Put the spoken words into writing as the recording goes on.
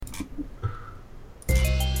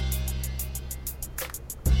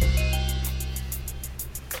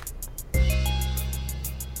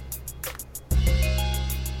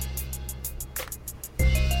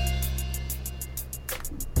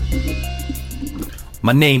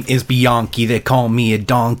My name is Bianchi. They call me a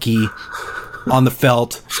donkey. On the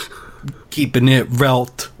felt, keeping it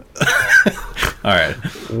relt. All right.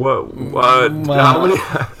 What? How many?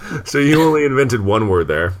 So you only invented one word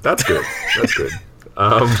there. That's good. That's good.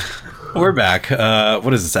 We're back.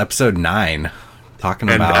 What is this? Episode 9. Talking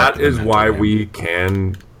and about. And that is why we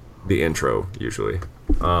can the intro usually.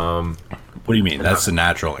 What do you mean? That's the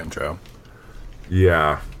natural intro.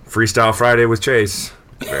 Yeah. Freestyle Friday with Chase.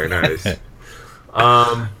 Very nice.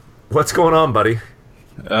 What's going on, buddy?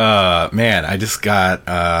 Man, I just got.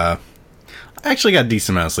 I actually got a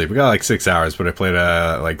decent amount of sleep. I got like 6 hours, but I played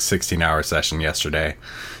a 16-hour session yesterday,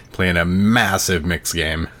 playing a massive mixed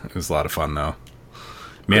game. It was a lot of fun though.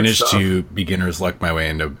 Managed to beginner's luck my way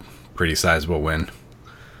into a pretty sizable win.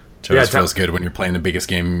 Which always feels good when you're playing the biggest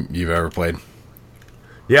game you've ever played.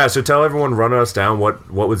 Yeah, so tell everyone, run us down. What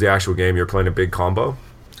was the actual game? You're playing a big combo?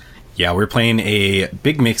 Yeah, we're playing a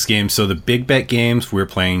big mix game. So the big bet games, we're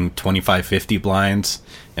playing 25-50 blinds.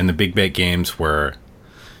 And the big bet games were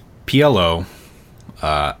PLO,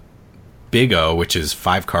 Big O, which is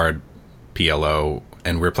 5-card PLO.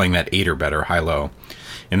 And we're playing that 8 or better, high-low.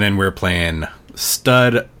 And then we're playing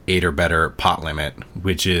stud 8 or better pot limit,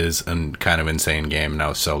 which is a kind of insane game. And I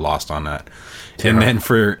was so lost on that. Yeah. And then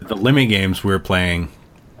for the limit games, we're playing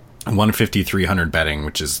 150-300 betting,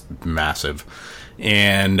 which is massive.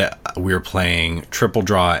 And we were playing Triple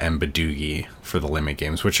Draw and Badoogie for the limit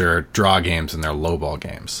games, which are draw games and they're low ball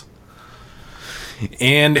games.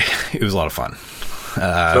 And it was a lot of fun.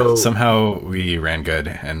 Somehow we ran good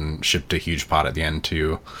and shipped a huge pot at the end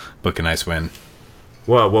to book a nice win.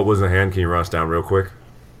 Well, what was the hand? Can you run us down real quick?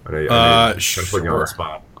 Sure. Putting you on the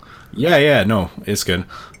spot. Yeah, no, it's good.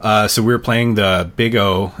 So we were playing the Big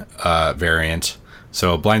O variant.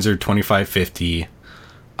 So blinds are 25-50.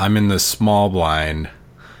 I'm in the small blind.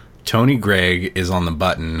 Tony Gregg is on the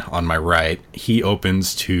button on my right. He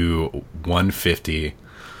opens to 150.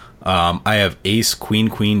 I have ace, queen,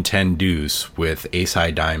 queen, 10 deuce with ace high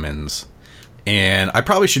diamonds. And I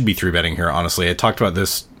probably should be 3-betting here, honestly. I talked about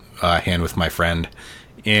this hand with my friend.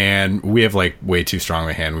 And we have way too strong of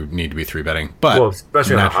a hand. We need to be 3-betting. But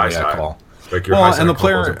especially on the high side. Call. Your high side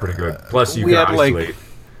calls are pretty good. Plus you can isolate.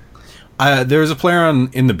 There was a player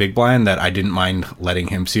in the big blind that I didn't mind letting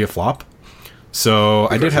him see a flop. So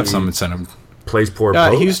I did have some incentive. Plays poor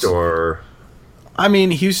post, or? I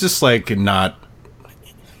mean, he was just not...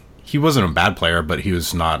 He wasn't a bad player, but he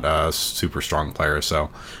was not a super strong player.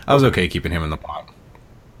 So I was okay keeping him in the pot.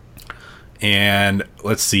 And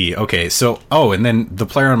let's see. Okay, so... Oh, and then the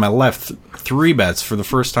player on my left, 3-bets for the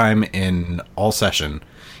first time in all session.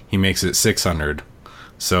 He makes it 600.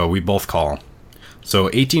 So we both call. So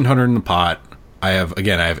 1,800 in the pot. I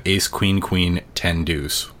have ace, queen, queen, 10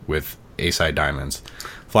 deuce with ace high diamonds.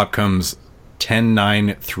 Flop comes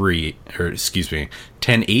 10-9-3, or excuse me,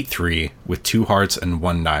 10-8-3 with 2 hearts and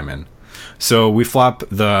 1 diamond. So we flop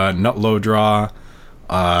the nut low draw,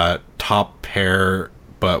 top pair,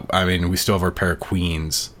 but I mean we still have our pair of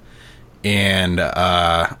queens, and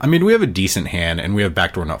I mean we have a decent hand, and we have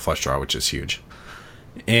backdoor nut flush draw, which is huge.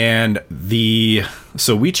 And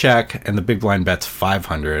so we check, and the big blind bets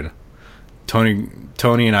 500.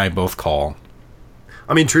 Tony and I both call.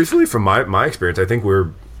 I mean, truthfully, from my experience, I think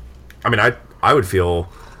I would feel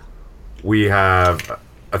we have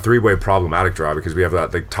a 3-way problematic draw because we have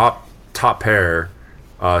the top pair.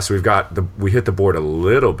 So we hit the board a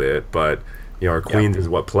little bit, but our queens is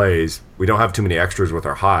what plays. We don't have too many extras with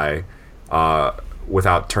our high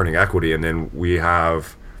without turning equity, and then we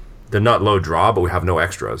have the nut low draw, but we have no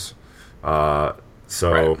extras. Yeah,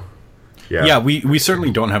 we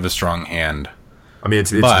certainly don't have a strong hand. I mean,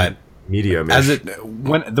 it's medium.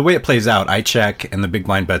 When the way it plays out, I check and the big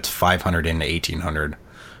blind bets 500 into 1,800.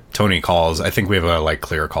 Tony calls. I think we have a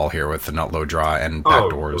clear call here with the nut low draw and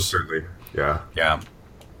backdoors. Oh, certainly. Yeah.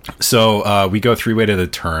 So we go 3-way to the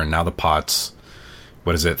turn. Now the pot's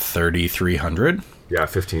 3,300. Yeah,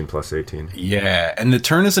 15 plus 18. Yeah, and the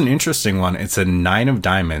turn is an interesting one. It's a 9 of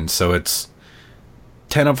diamonds, so it's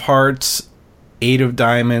 10 of hearts, 8 of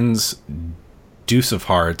diamonds, deuce of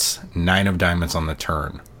hearts, 9 of diamonds on the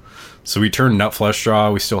turn. So we turn nut flush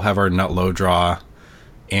draw. We still have our nut low draw,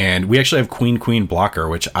 and we actually have queen queen blocker,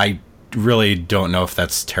 which I really don't know if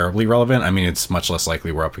that's terribly relevant. I mean, it's much less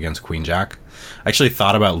likely we're up against queen jack. I actually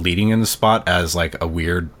thought about leading in the spot as a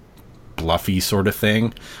weird bluffy sort of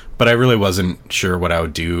thing, but I really wasn't sure what I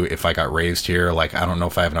would do if I got raised here. I don't know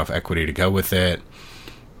if I have enough equity to go with it.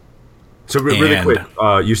 So really quick,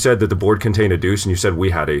 you said that the board contained a deuce, and you said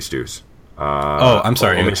we had ace deuce. I'm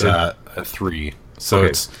sorry, it's a 3. So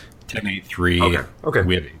it's 10-8-3. Okay.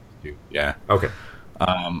 We have ace 2. Yeah. Okay.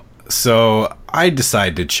 So I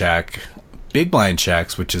decide to check. big blind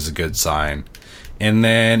checks, which is a good sign. And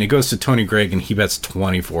then it goes to Tony Gregg, and he bets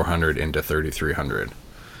 2,400 into 3,300.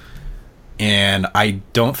 And I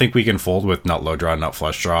don't think we can fold with nut low draw, nut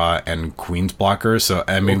flush draw, and queens blockers. So,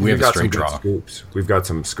 I mean, we have a straight draw. Scoops. We've got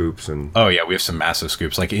some scoops. And oh, yeah, we have some massive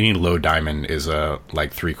scoops. Like, any low diamond is a,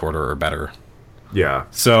 like, 3/4 or better. Yeah.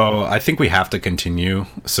 So, I think we have to continue.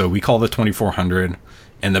 So, we call the 2,400,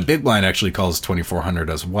 and the big blind actually calls 2,400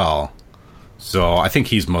 as well. So, I think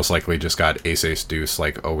he's most likely just got ace, deuce,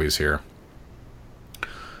 like always here.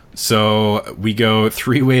 So we go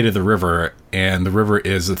 3-way to the river, and the river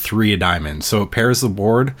is a 3 of diamonds. So it pairs the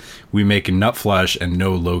board. We make a nut flush, and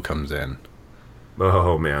no low comes in.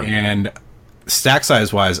 Oh, man. And stack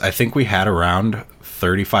size wise, I think we had around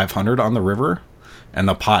 3,500 on the river, and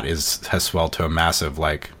the pot has swelled to a massive,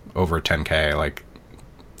 like, over 10K, like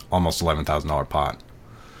almost $11,000 pot.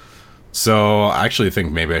 So I actually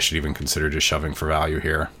think maybe I should even consider just shoving for value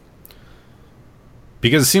here.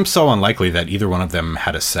 Because it seems so unlikely that either one of them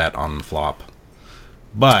had a set on the flop.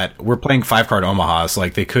 But we're playing 5-card Omahas,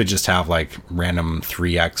 like they could just have like random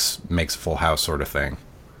 3x makes a full house sort of thing.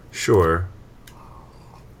 Sure.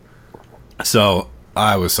 So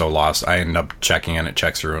I was so lost. I ended up checking and it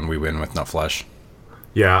checks through and we win with nut flush.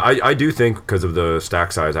 Yeah, I do think because of the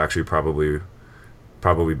stack size, actually probably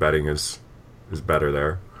betting is better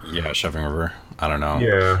there. Yeah, shoving river. I don't know.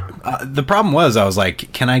 Yeah. The problem was, I was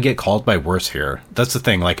like, can I get called by worse here? That's the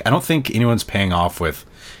thing. Like, I don't think anyone's paying off with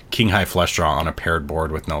king high flush draw on a paired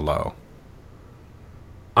board with no low.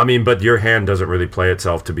 I mean, but your hand doesn't really play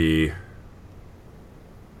itself to be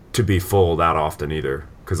full that often either.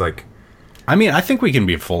 Because, like... I mean, I think we can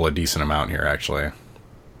be full a decent amount here, actually.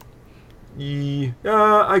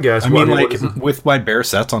 Yeah, I guess. I mean, with my bare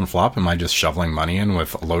sets on flop, am I just shoveling money in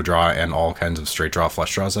with low draw and all kinds of straight draw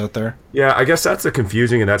flush draws out there? Yeah, I guess that's the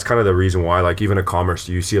confusing, and that's kind of the reason why, like, even at Commerce,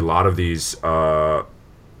 you see a lot of these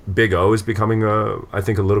big O's becoming, I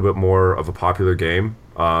think, a little bit more of a popular game.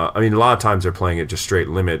 I mean, a lot of times they're playing it just straight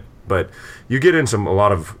limit, but you get in a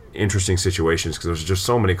lot of interesting situations because there's just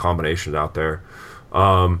so many combinations out there.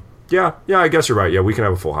 Yeah, I guess you're right. Yeah, we can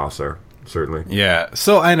have a full house there. Certainly. Yeah,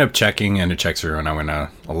 so I end up checking, and it checks through, and I win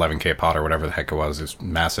a 11K pot or whatever the heck it was. It was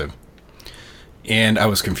massive. And I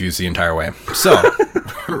was confused the entire way. So,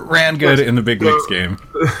 ran good in the big mix game.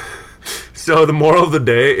 So the moral of the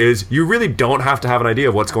day is you really don't have to have an idea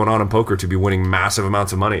of what's going on in poker to be winning massive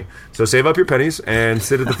amounts of money. So save up your pennies and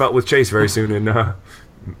sit at the felt with Chase very soon in MGM.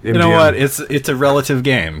 You know what? It's a relative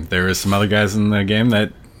game. There were some other guys in the game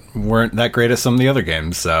that weren't that great at some of the other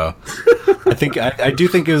games, so I do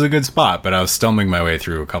think it was a good spot, but I was stumbling my way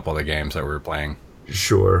through a couple of the games that we were playing.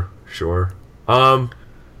 Sure.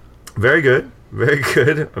 Very good.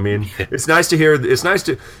 I mean, it's nice to hear.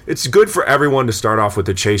 It's good for everyone to start off with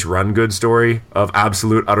the Chase Run Good story of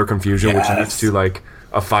absolute utter confusion, yes, which leads to like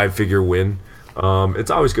a 5-figure win.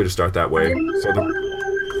 It's always good to start that way.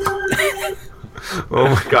 Oh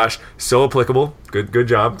my gosh, so applicable. Good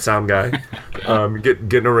job, sound guy.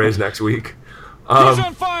 Getting a raise next week. He's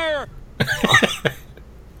on fire.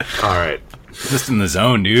 All right, just in the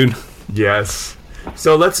zone, dude. Yes.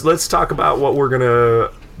 So let's talk about what we're gonna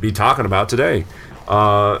be talking about today.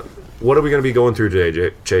 What are we gonna be going through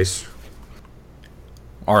today, Chase?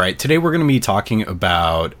 All right, today we're gonna be talking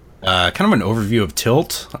about kind of an overview of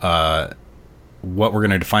tilt, what we're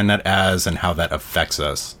gonna define that as, and how that affects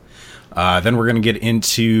us. Then we're going to get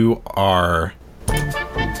into our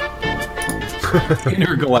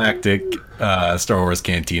intergalactic Star Wars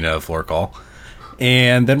Cantina floor call.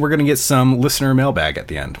 And then we're going to get some listener mailbag at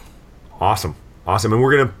the end. Awesome. And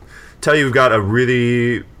we're going to tell you we've got a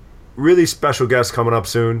really, really special guest coming up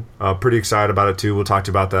soon. Pretty excited about it, too. We'll talk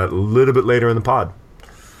to you about that a little bit later in the pod.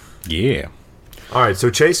 Yeah. All right, so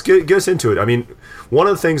Chase, get us into it. I mean, one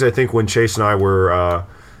of the things I think when Chase and I were...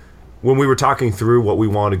 when we were talking through what we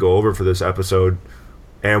wanted to go over for this episode,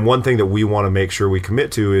 and one thing that we want to make sure we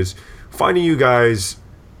commit to is finding you guys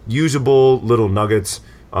usable little nuggets,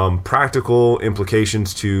 practical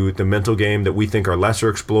implications to the mental game that we think are lesser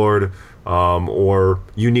explored, or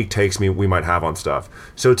unique takes we might have on stuff.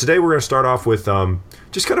 So today we're going to start off with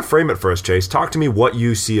just kind of frame it for us, Chase. Talk to me what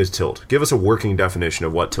you see as tilt. Give us a working definition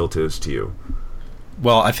of what tilt is to you.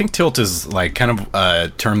 Well, I think tilt is like kind of a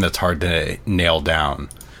term that's hard to nail down.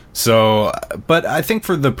 So, but I think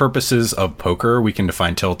for the purposes of poker, we can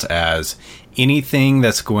define tilt as anything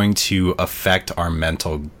that's going to affect our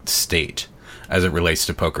mental state as it relates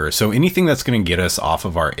to poker. So anything that's going to get us off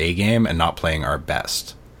of our A game and not playing our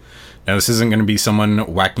best. Now, this isn't going to be someone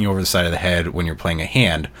whacking you over the side of the head when you're playing a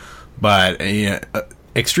hand, but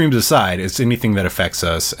extremes aside, it's anything that affects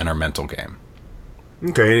us and our mental game.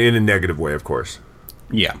 Okay, in a negative way, of course.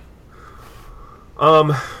 Yeah.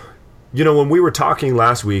 When we were talking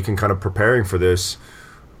last week and kind of preparing for this,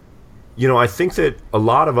 I think that a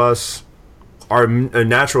lot of us, our a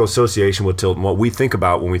natural association with tilt and what we think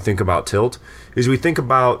about when we think about tilt is we think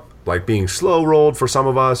about like being slow rolled for some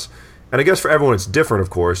of us. And I guess for everyone it's different, of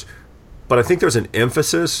course. But I think there's an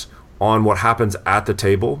emphasis on what happens at the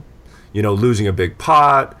table, losing a big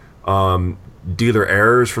pot, dealer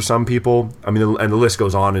errors for some people. I mean, and the list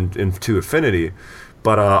goes on into infinity.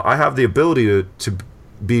 But I have the ability to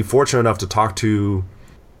be fortunate enough to talk to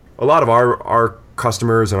a lot of our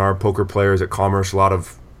customers and our poker players at Commerce, a lot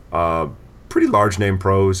of pretty large name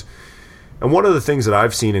pros. And one of the things that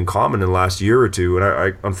I've seen in common in the last year or two, and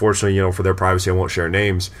I unfortunately, for their privacy, I won't share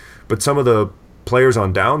names, but some of the players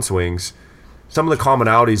on downswings, some of the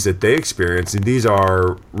commonalities that they experience, and these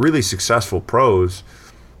are really successful pros,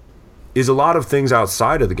 is a lot of things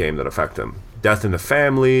outside of the game that affect them. Death in the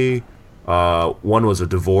family. One was a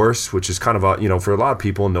divorce, which is kind of a, for a lot of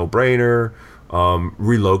people, no-brainer.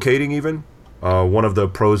 Relocating even. One of the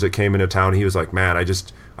pros that came into town, he was like, man,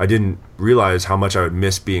 I didn't realize how much I would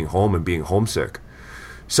miss being home and being homesick.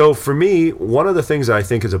 So for me, one of the things that I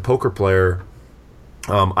think as a poker player,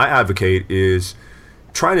 I advocate is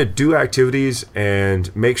trying to do activities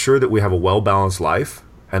and make sure that we have a well-balanced life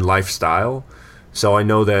and lifestyle. So I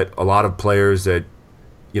know that a lot of players that,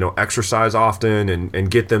 exercise often and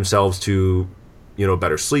get themselves to, a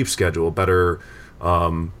better sleep schedule, better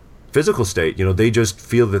physical state, they just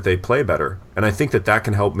feel that they play better. And I think that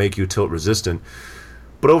can help make you tilt resistant.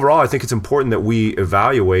 But overall, I think it's important that we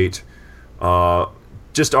evaluate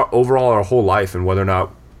just our whole life and whether or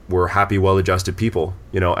not we're happy, well-adjusted people,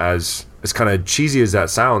 as kind of cheesy as that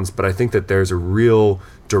sounds, but I think that there's a real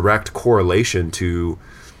direct correlation to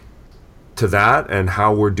that and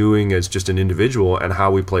how we're doing as just an individual and how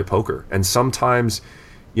we play poker. And sometimes,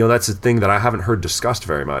 that's a thing that I haven't heard discussed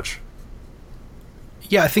very much.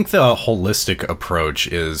 Yeah, I think the holistic approach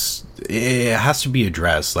it has to be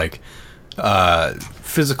addressed, like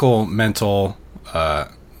physical, mental,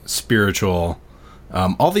 spiritual,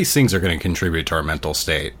 all these things are going to contribute to our mental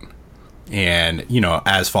state. And,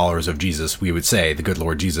 as followers of Jesus, we would say the good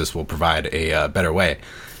Lord Jesus will provide a better way.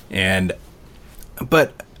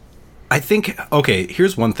 But I think, okay,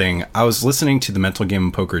 here's one thing. I was listening to the Mental Game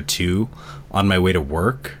of Poker 2 on my way to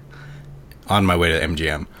work, on my way to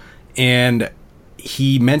MGM. And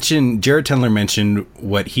Jared Tendler mentioned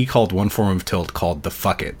what he called one form of tilt called the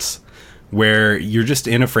fuck it's, where you're just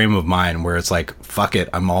in a frame of mind where it's like, fuck it,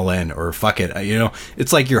 I'm all in, or fuck it.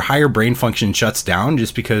 It's like your higher brain function shuts down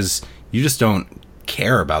just because you just don't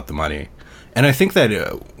care about the money. And I think that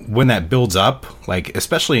when that builds up, like,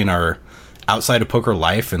 especially in our outside of poker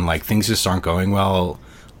life and like things just aren't going well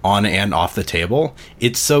on and off the table,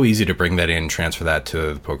 it's so easy to bring that in, transfer that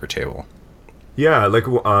to the poker table. Yeah, like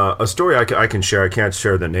a story I can share. I can't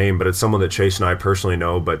share the name, but it's someone that Chase and I personally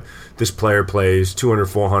know. But this player plays 200,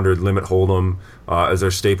 400 limit hold'em as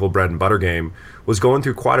their staple bread and butter game. Was going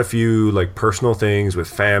through quite a few like personal things with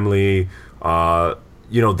family.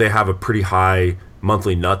 They have a pretty high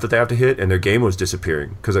monthly nut that they have to hit, and their game was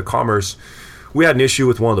disappearing. Because at Commerce, we had an issue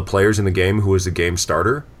with one of the players in the game who was the game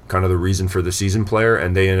starter, kind of the reason for the season player,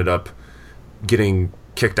 and they ended up getting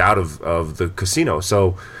kicked out of the casino.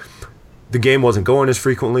 So the game wasn't going as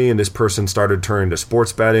frequently, and this person started turning to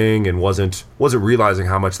sports betting and wasn't realizing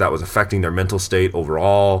how much that was affecting their mental state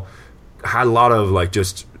overall. Had a lot of like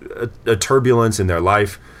just a turbulence in their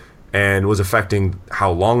life, and was affecting how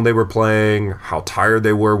long they were playing, how tired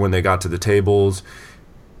they were when they got to the tables.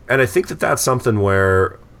 And I think that that's something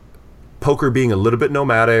where poker being a little bit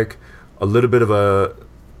nomadic, a little bit of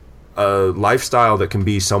a lifestyle that can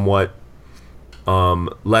be somewhat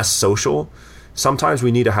less social. Sometimes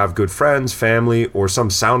we need to have good friends, family, or some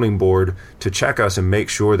sounding board to check us and make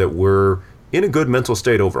sure that we're in a good mental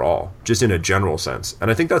state overall, just in a general sense. And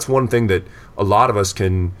I think that's one thing that a lot of us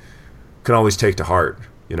can always take to heart,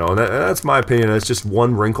 and that's my opinion. That's just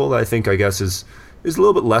one wrinkle that I guess is a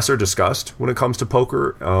little bit lesser discussed when it comes to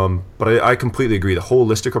poker. But I completely agree. The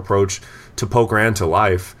holistic approach to poker and to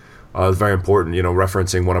life is very important.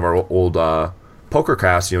 Referencing one of our old poker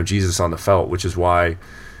casts, Jesus on the Felt, which is why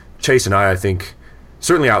Chase and I think,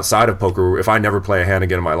 certainly outside of poker, if I never play a hand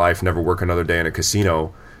again in my life, never work another day in a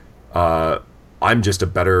casino, I'm just a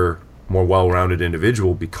better, more well-rounded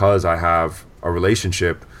individual because I have a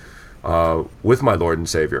relationship with my Lord and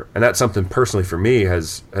Savior. And that's something personally for me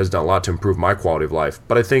has done a lot to improve my quality of life.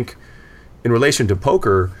 But I think in relation to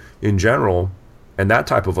poker in general and that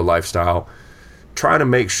type of a lifestyle, trying to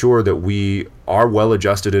make sure that we are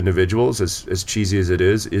well-adjusted individuals, as cheesy as it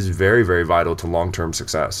is very, very vital to long-term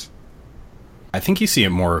success. I think you see it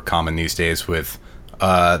more common these days with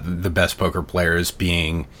the best poker players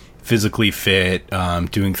being physically fit,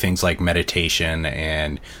 doing things like meditation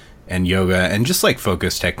and yoga, and just like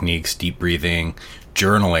focus techniques, deep breathing,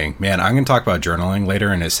 journaling. Man, I'm going to talk about journaling later,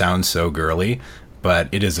 and it sounds so girly, but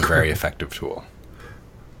it is a very effective tool.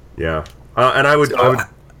 Yeah. And I would oh,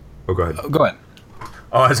 go ahead. Go ahead.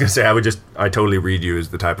 Oh, I was going to say, I totally read you as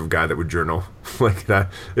the type of guy that would journal. Like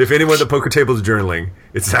that. If anyone at the poker table is journaling,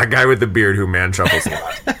 it's that guy with the beard who man shuffles a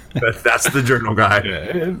lot. That's the journal guy.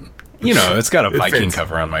 You know, it's got a Viking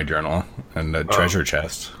cover on my journal and a treasure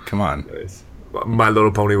chest. Come on. Nice. My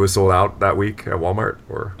Little Pony was sold out that week at Walmart.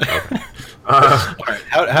 Okay.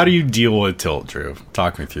 How do you deal with tilt, Drew?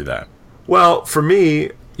 Talk me through that. Well, for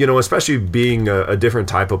me, you know, especially being a different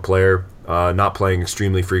type of player, not playing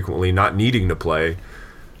extremely frequently, not needing to play,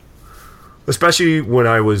 especially when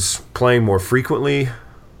I was playing more frequently,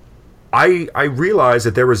 I realized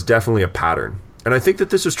that there was definitely a pattern. And I think that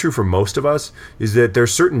this is true for most of us, is that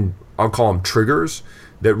there's certain, I'll call them triggers,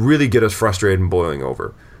 that really get us frustrated and boiling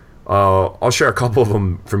over. I'll share a couple of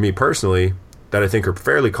them for me personally that I think are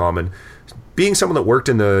fairly common. Being someone that worked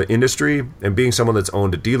in the industry and being someone that's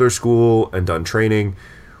owned a dealer school and done training,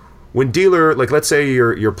 when dealer, like let's say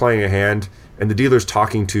you're playing a hand and the dealer's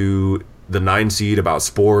talking to the 9 seed about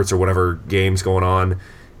sports or whatever game's going on,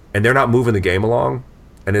 and they're not moving the game along,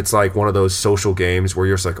 and it's like one of those social games where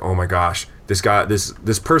you're just like, oh my gosh, this guy,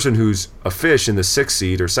 this person who's a fish in the 6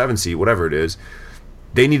 seed or 7 seed, whatever it is,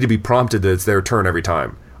 they need to be prompted that it's their turn every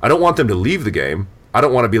time. I don't want them to leave the game. I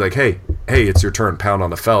don't want to be like, hey, it's your turn, pound on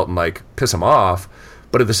the felt and like piss them off.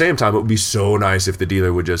 But at the same time, it would be so nice if the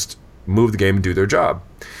dealer would just move the game and do their job.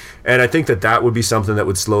 And I think that would be something that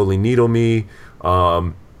would slowly needle me.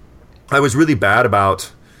 I was really bad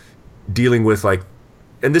about dealing with like,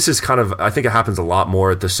 and this is kind of, I think it happens a lot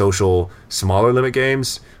more at the social smaller limit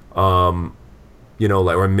games, you know,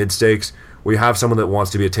 like or mid stakes, where you have someone that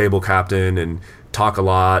wants to be a table captain and talk a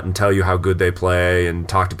lot and tell you how good they play and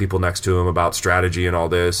talk to people next to them about strategy and all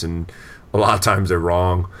this, and a lot of times they're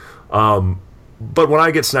wrong. But when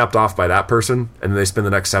I get snapped off by that person and they spend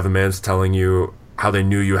the next 7 minutes telling you how they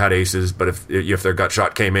knew you had aces, but if their gut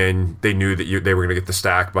shot came in, they knew that they were going to get the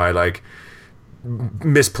stack by like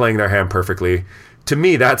misplaying their hand perfectly. To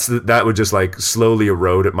me, that would just like slowly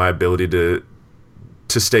erode at my ability to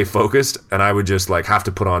stay focused, and I would just like have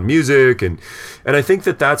to put on music, and I think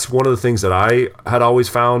that's one of the things that I had always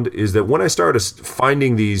found is that when I started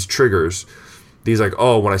finding these triggers, these like,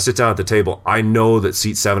 oh, when I sit down at the table, I know that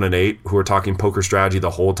seat 7 and 8 who are talking poker strategy the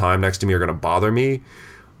whole time next to me are going to bother me.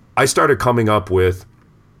 I started coming up with,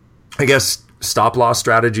 I guess, stop loss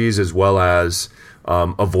strategies as well as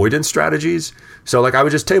avoidance strategies. So like I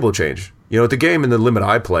would just table change. You know, at the game in the limit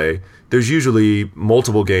I play, there's usually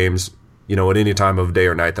multiple games, you know, at any time of day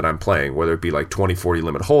or night that I'm playing, whether it be like 20-40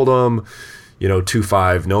 limit hold'em, you know,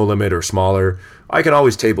 2-5 no limit or smaller. I can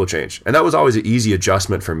always table change. And that was always an easy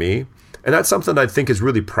adjustment for me. And that's something that I think is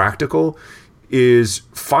really practical, is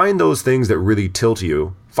find those things that really tilt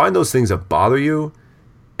you, find those things that bother you,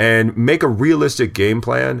 and make a realistic game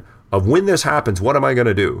plan of when this happens, what am I going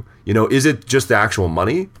to do? You know, is it just the actual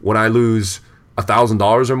money? When I lose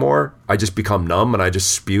 $1,000 or more, I just become numb and I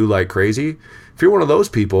just spew like crazy. If you're one of those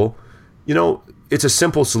people, you know, it's a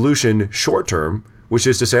simple solution short term, which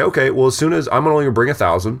is to say, okay, well, as soon as I'm only going to bring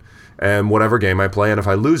 1,000 and whatever game I play, and if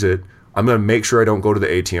I lose it, I'm going to make sure I don't go to the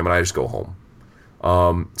ATM and I just go home.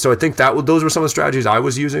 So I think those were some of the strategies I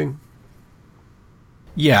was using.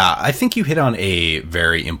 Yeah, I think you hit on a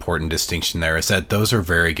very important distinction there, is that those are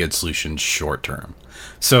very good solutions short term.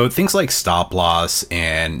 So things like stop loss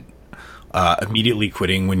and immediately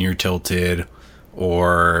quitting when you're tilted,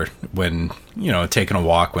 or when, you know, taking a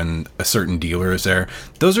walk when a certain dealer is there,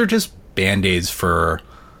 those are just band-aids for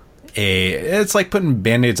it's like putting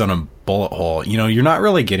band-aids on a bullet hole. You know, you're not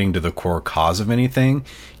really getting to the core cause of anything.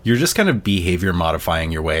 You're just kind of behavior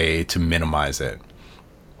modifying your way to minimize it.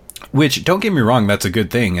 Which, don't get me wrong, that's a good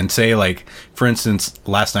thing. And say, like, for instance,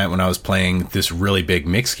 last night when I was playing this really big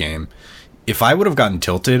mix game, if I would have gotten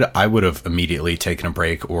tilted, I would have immediately taken a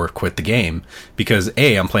break or quit the game, because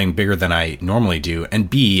A, I'm playing bigger than I normally do, and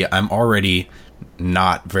B, I'm already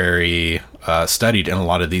not very studied in a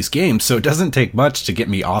lot of these games, so it doesn't take much to get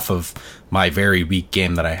me off of my very weak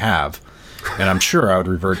game that I have. And I'm sure I would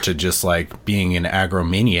revert to just like being an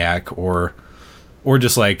agromaniac, or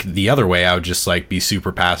just like the other way, I would just like be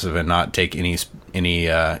super passive and not take any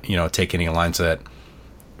take any lines that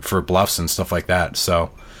for bluffs and stuff like that. So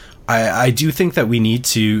I do think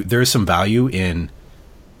that there's some value in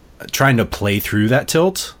trying to play through that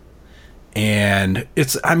tilt. And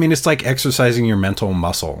it's like exercising your mental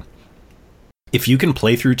muscle. If you can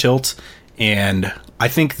play through tilt And I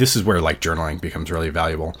think this is where like journaling becomes really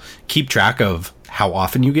valuable. Keep track of how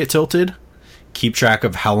often you get tilted. Keep track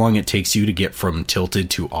of how long it takes you to get from tilted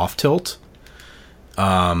to off tilt.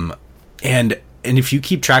 And if you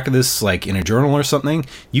keep track of this like in a journal or something,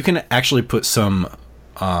 you can actually put some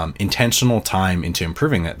intentional time into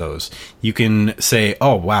improving at those. You can say,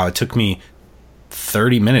 oh wow, it took me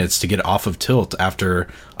 30 minutes to get off of tilt after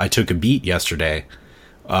I took a beat yesterday.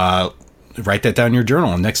 Write that down in your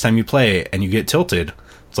journal, and next time you play and you get tilted,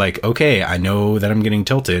 it's like, okay, I know that I'm getting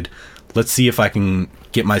tilted. Let's see if I can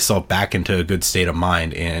get myself back into a good state of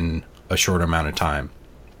mind in a short amount of time.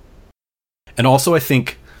 And also, I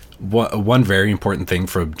think one very important thing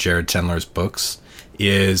from Jared Tendler's books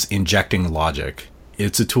is injecting logic.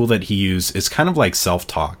 It's a tool that he uses. It's kind of like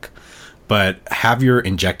self-talk, but have your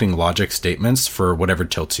injecting logic statements for whatever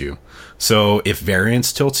tilts you. So if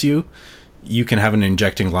variance tilts you, you can have an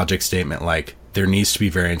injecting logic statement like, there needs to be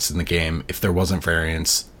variance in the game. If there wasn't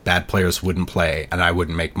variance, bad players wouldn't play and I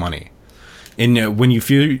wouldn't make money. And when you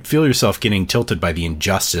feel yourself getting tilted by the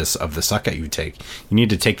injustice of the suck at you take, you need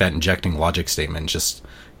to take that injecting logic statement and just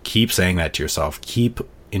keep saying that to yourself. Keep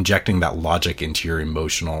injecting that logic into your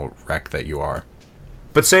emotional wreck that you are.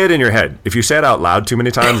 But say it in your head. If you say it out loud too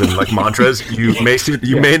many times and like mantras, you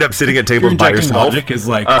may end up sitting at tables by yourself. Logic is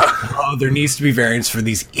like, oh, there needs to be variance for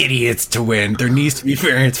these idiots to win. There needs to be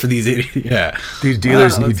variance for these idiots. Yeah, these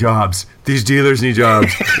dealers need jobs. These dealers need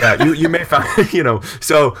jobs. Yeah, you may find,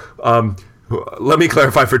 So let me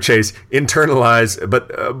clarify for Chase. Internalize,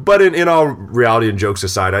 but in all reality and jokes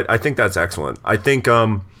aside, I think that's excellent. I think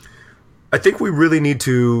we really need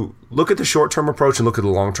to look at the short-term approach and look at the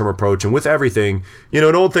long-term approach. And with everything,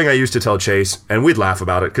 an old thing I used to tell Chase, and we'd laugh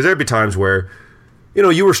about it, because there'd be times where,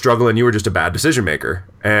 you were struggling, you were just a bad decision maker,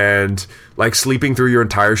 and like sleeping through your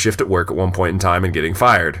entire shift at work at one point in time and getting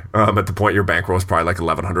fired. At the point your bankroll was probably like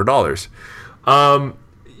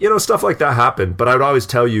 $1,100. Stuff like that happened. But I would always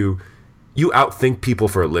tell you, you outthink people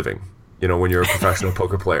for a living. When you're a professional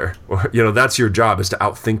poker player, that's your job, is to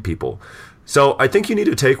outthink people. So I think you need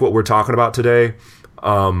to take what we're talking about today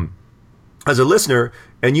as a listener,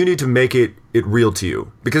 and you need to make it real to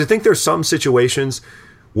you. Because I think there's some situations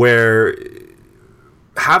where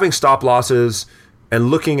having stop losses and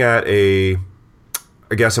looking at a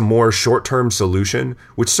more short-term solution,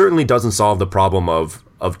 which certainly doesn't solve the problem of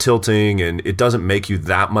tilting, and it doesn't make you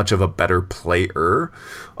that much of a better player.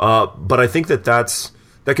 But I think that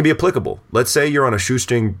can be applicable. Let's say you're on a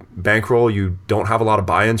shoestring bankroll, you don't have a lot of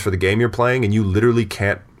buy-ins for the game you're playing, and you literally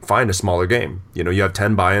can't find a smaller game. You have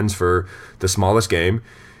 10 buy-ins for the smallest game,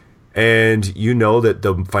 and that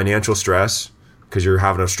the financial stress, because you're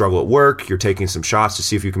having a struggle at work, you're taking some shots to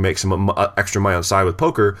see if you can make some extra money on the side with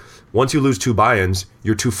poker. Once you lose 2 buy-ins,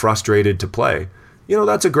 you're too frustrated to play.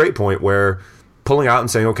 That's a great point where pulling out and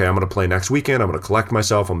saying, okay, I'm going to play next weekend, I'm going to collect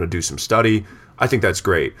myself, I'm going to do some study. I think that's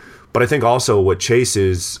great. But I think also what Chase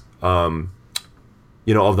is, of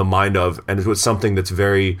the mind of, and it's something that's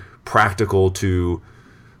very practical to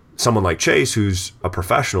someone like Chase, who's a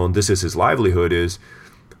professional, and this is his livelihood, is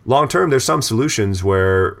long-term, there's some solutions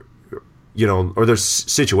where, or there's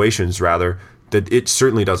situations rather, that it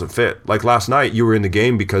certainly doesn't fit. Like last night, you were in the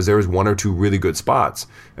game because there was 1 or 2 really good spots.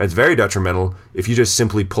 And it's very detrimental if you just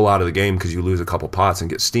simply pull out of the game because you lose a couple pots and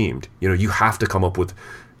get steamed. You have to come up with,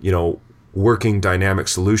 working dynamic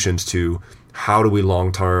solutions to how do we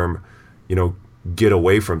long-term, get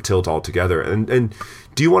away from tilt altogether. And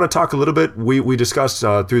do you want to talk a little bit? We discussed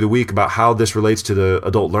through the week about how this relates to the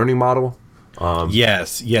adult learning model.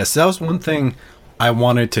 Yes. That was one thing I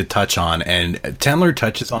wanted to touch on, and Tendler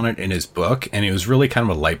touches on it in his book, and it was really kind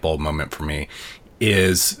of a light bulb moment for me,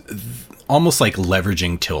 is almost like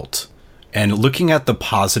leveraging tilt and looking at the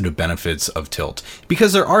positive benefits of tilt,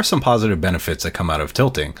 because there are some positive benefits that come out of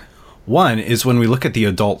tilting. One is when we look at the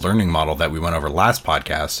adult learning model that we went over last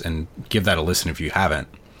podcast, and give that a listen if you haven't.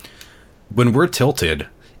 When we're tilted,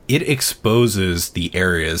 it exposes the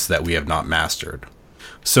areas that we have not mastered.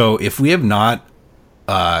 So if we have not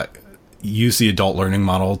used the adult learning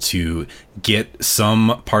model to get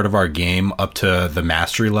some part of our game up to the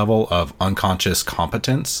mastery level of unconscious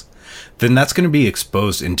competence, then that's going to be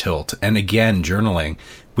exposed in tilt. And again, journaling.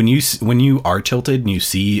 When you are tilted and you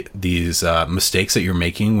see these mistakes that you're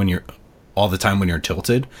making when you're all the time when you're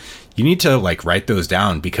tilted, you need to like write those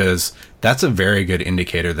down, because that's a very good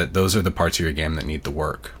indicator that those are the parts of your game that need the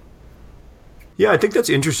work. Yeah, I think that's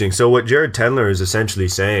interesting. So what Jared Tendler is essentially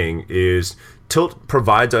saying is tilt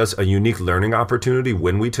provides us a unique learning opportunity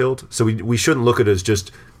when we tilt. So we shouldn't look at it as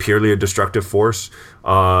just purely a destructive force,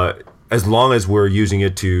 as long as we're using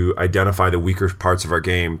it to identify the weaker parts of our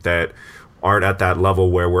game that aren't at that level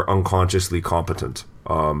where we're unconsciously competent.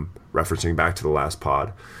 referencing back to the last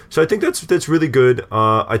pod. So I think that's really good.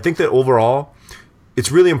 I think that overall,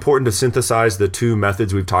 it's really important to synthesize the two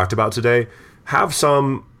methods we've talked about today. Have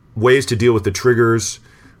some ways to deal with the triggers.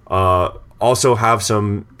 Also have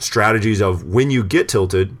some strategies of when you get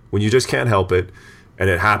tilted, when you just can't help it, and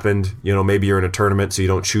it happened, maybe you're in a tournament, so you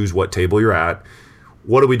don't choose what table you're at.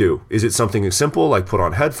 What do we do? Is it something simple like put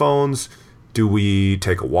on headphones? Do we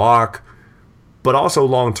take a walk? But also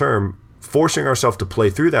long term, forcing ourselves to play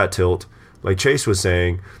through that tilt, like Chase was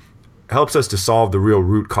saying, helps us to solve the real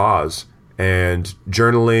root cause. And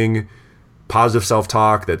journaling, positive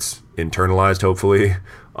self-talk that's internalized, hopefully,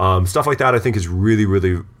 stuff like that I think is really,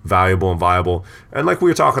 really valuable and viable. And like we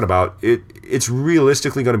were talking about, it's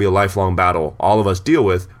realistically going to be a lifelong battle all of us deal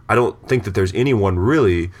with. I don't think that there's anyone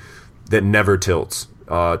really that never tilts.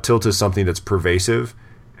 Tilt is something that's pervasive,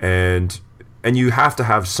 and you have to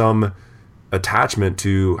have some attachment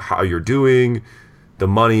to how you're doing, the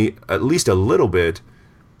money, at least a little bit,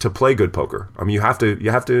 to play good poker. I mean, you have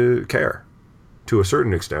to care to a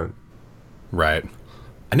certain extent. Right.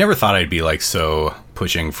 I never thought I'd be like so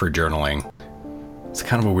pushing for journaling. It's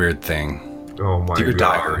kind of a weird thing. Oh my Dear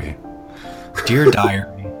God. Diary. Dear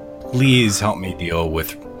Diary, please help me deal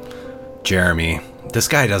with Jeremy. This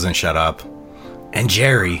guy doesn't shut up. And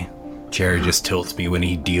Jerry just tilts me when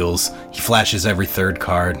he deals. He flashes every third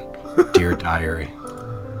card. Dear Diary.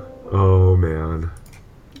 Oh man.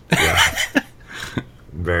 Yeah.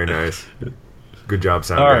 Very nice. Good job,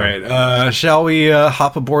 Sam. All right. Shall we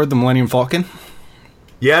hop aboard the Millennium Falcon?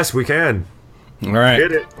 Yes, we can. All right.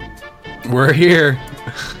 Hit it. We're here.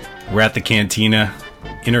 We're at the Cantina,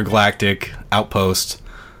 Intergalactic Outpost.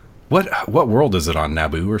 What world is it on?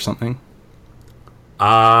 Naboo or something?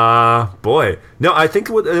 Boy. No, I think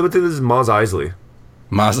what this is Mos Eisley.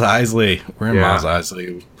 Mos Eisley. We're in Yeah. Mos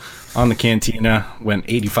Eisley. On the Cantina. Went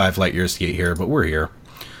 85 light years to get here, but we're here.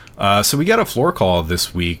 So we got a floor call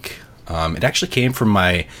this week. It actually came from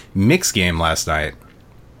my mix game last night.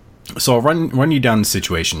 So I'll run you down the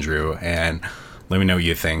situation, Drew, and let me know what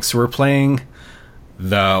you think. So we're playing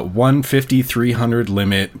the 150-300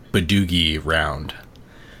 limit Badoogie round.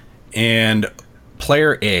 And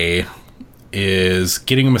player A is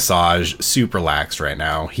getting a massage, super relaxed right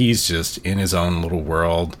now. He's just in his own little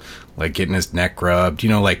world, like getting his neck rubbed.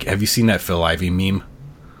 Like, have you seen that Phil Ivey meme?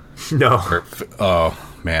 No. Oh,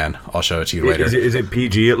 man, I'll show it to you later. Is it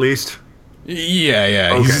PG at least?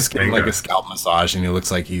 Yeah. Okay, He's just getting thank like God. a scalp massage, and he looks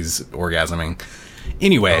like he's orgasming.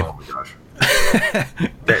 Anyway, Oh my gosh.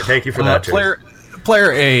 Thank you for that, Chase.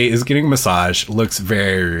 player A is getting a massage, looks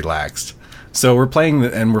very relaxed. So we're playing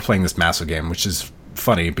this Masso game, which is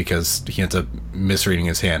funny because he ends up misreading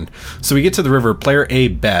his hand. So we get to the river. Player A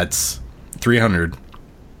bets 300.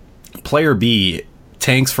 Player B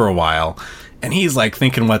tanks for a while, and he's like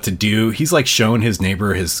thinking what to do. He's like showing his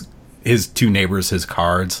two neighbors his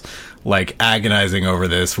cards, like agonizing over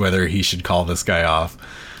this, whether he should call this guy off.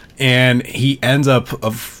 And he ends up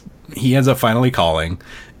finally calling,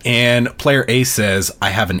 and player A says, I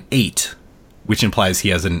have an 8, which implies he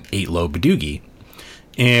has an 8 low Badoogie.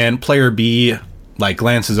 And player B like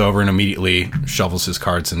glances over and immediately shovels his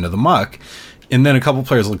cards into the muck. And then a couple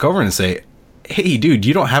players look over and say, hey dude,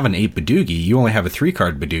 you don't have an 8 Badoogie, you only have a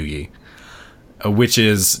 3-card Badoogie. Which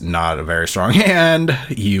is not a very strong hand.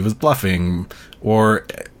 He was bluffing, or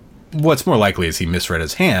what's more likely is he misread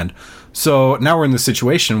his hand. So now we're in the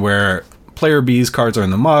situation where player B's cards are in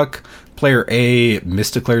the muck, player A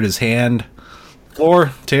misdeclared his hand.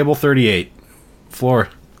 Floor, table 38. Floor,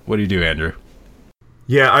 what do you do, Andrew?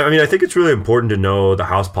 Yeah, I mean, I think it's really important to know the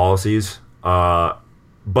house policies.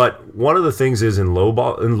 But one of the things is in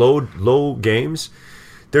low games,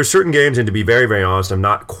 there's certain games, and to be very, very honest, I'm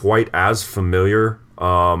not quite as familiar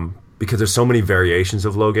because there's so many variations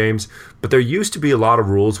of low games. But there used to be a lot of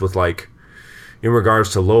rules with, like, in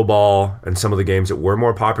regards to low ball and some of the games that were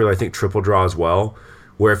more popular, I think triple draw as well,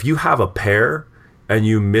 where if you have a pair and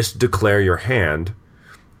you misdeclare your hand,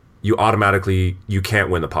 you can't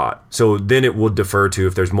win the pot. So then it will defer to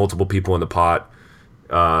if there's multiple people in the pot.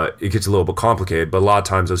 It gets a little bit complicated, but a lot of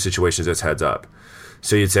times those situations it's heads up.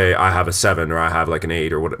 So you'd say, I have a 7 or I have like an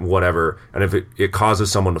 8 or whatever. And if it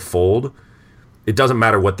causes someone to fold, it doesn't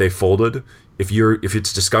matter what they folded. If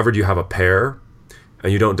it's discovered you have a pair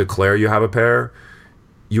and you don't declare you have a pair,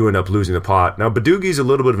 you end up losing the pot. Now, Badoogie's a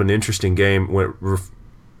little bit of an interesting game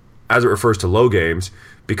as it refers to low games,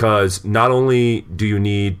 because not only do you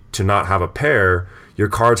need to not have a pair, your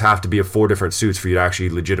cards have to be of 4 different suits for you to actually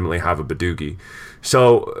legitimately have a Badoogie.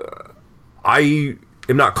 So I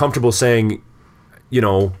am not comfortable saying,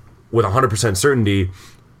 with 100% certainty,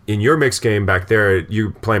 in your mixed game back there,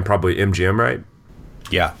 you're playing probably MGM, right?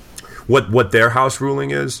 Yeah. what their house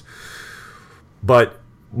ruling is. But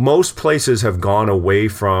most places have gone away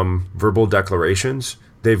from verbal declarations.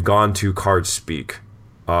 They've gone to card speak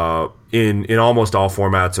in almost all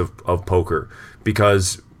formats of poker,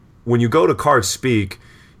 because when you go to card speak,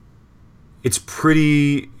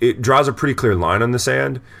 it draws a pretty clear line on the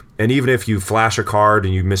sand. And even if you flash a card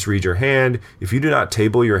and you misread your hand, if you do not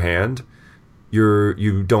table your hand,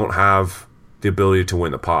 you don't have the ability to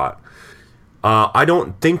win the pot. I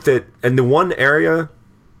don't think that, and the one area,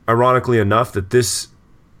 ironically enough, that this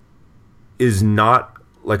is not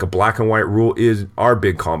like a black and white rule is our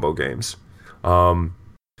big combo games.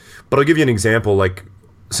 But I'll give you an example. Like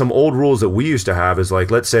some old rules that we used to have is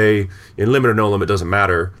like, let's say in limit or no limit, doesn't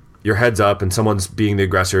matter. Your head's up and someone's being the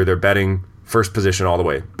aggressor. They're betting first position all the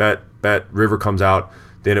way. Bet, river comes out.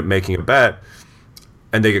 They end up making a bet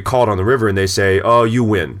and they get called on the river and they say, oh, you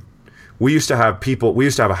win. We used to have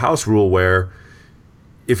a house rule where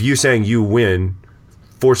if you saying you win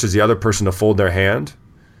forces the other person to fold their hand,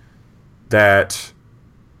 that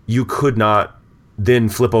you could not then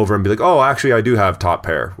flip over and be like, oh, actually, I do have top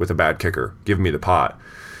pair with a bad kicker. Give me the pot.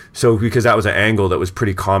 So because that was an angle that was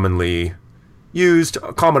pretty commonly used,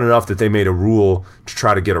 common enough that they made a rule to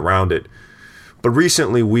try to get around it. But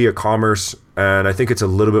recently, we at Commerce, and I think it's a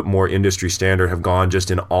little bit more industry standard, have gone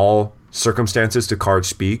just in all circumstances to card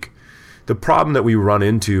speak. The problem that we run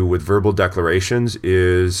into with verbal declarations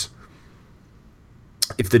is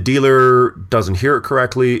if the dealer doesn't hear it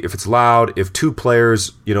correctly, if it's loud, if two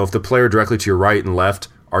players, if the player directly to your right and left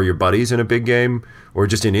are your buddies in a big game or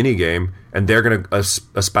just in any game, and they're going to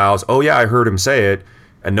espouse, oh yeah, I heard him say it,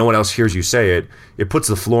 and no one else hears you say it, it puts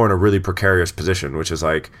the floor in a really precarious position, which is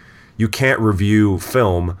like, you can't review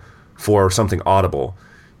film for something audible.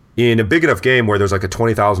 In a big enough game where there's like a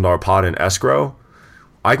 $20,000 pot in escrow,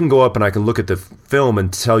 I can go up and I can look at the film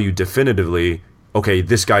and tell you definitively, okay,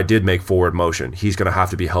 this guy did make forward motion. He's going to have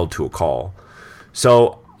to be held to a call.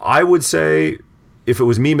 So I would say if it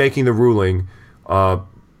was me making the ruling,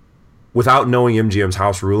 without knowing MGM's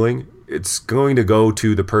house ruling, it's going to go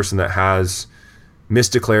to the person that has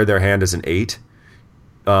misdeclared their hand as an 8.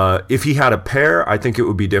 If he had a pair, I think it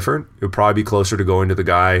would be different. It would probably be closer to going to the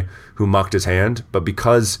guy who mucked his hand. But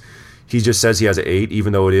because he just says he has an 8,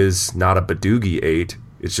 even though it is not a Badoogie 8,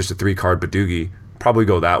 it's just a 3-card Badoogie, probably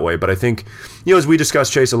go that way. But I think, as we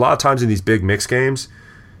discussed, Chase, a lot of times in these big mix games,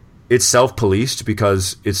 it's self-policed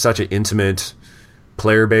because it's such an intimate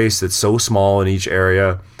player base that's so small in each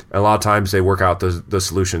area. And a lot of times they work out the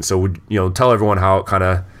solution. So, tell everyone how it kind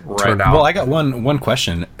of turned out. Well, I got one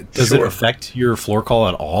question. Does it affect your floor call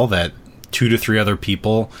at all that 2 to 3 other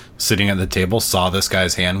people sitting at the table saw this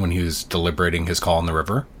guy's hand when he was deliberating his call in the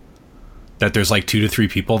river? That there's like 2 to 3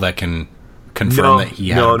 people that can confirm that he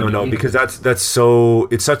had no, because that's so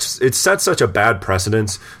it sets such a bad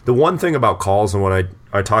precedence. The one thing about calls and when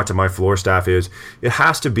I talk to my floor staff is it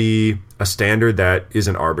has to be a standard that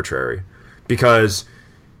isn't arbitrary, because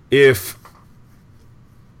if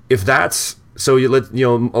that's so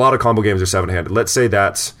a lot of combo games are 7-handed. Let's say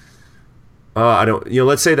that's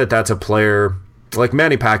let's say that's a player like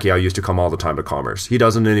Manny Pacquiao used to come all the time to Commerce. He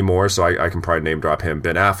doesn't anymore, so I can probably name drop him.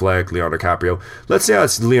 Ben Affleck, Leonardo DiCaprio. Let's say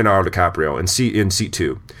it's Leonardo DiCaprio in seat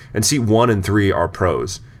 2. And seat 1 and 3 are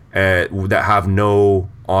pros that have no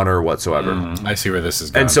honor whatsoever. I see where this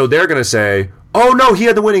is going. And so they're going to say, oh no, he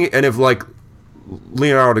had the winning. And if like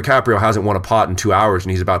Leonardo DiCaprio hasn't won a pot in 2 hours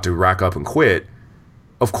and he's about to rack up and quit,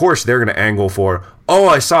 of course they're going to angle for, oh,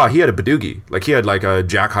 I saw he had a Badoogie. Like he had like a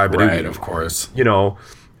Jack High Badoogie. Right, of course.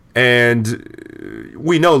 And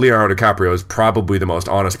we know Leonardo DiCaprio is probably the most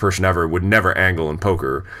honest person ever, would never angle in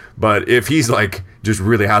poker. But if he's like just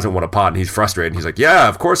really hasn't won a pot and he's frustrated and he's like, yeah,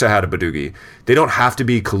 of course I had a Badoogie. They don't have to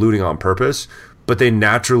be colluding on purpose, but they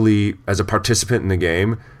naturally, as a participant in the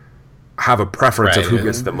game, have a preference of who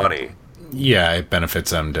gets the money. Yeah, it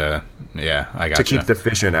benefits them to, I got to keep the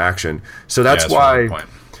fish in action. So that's why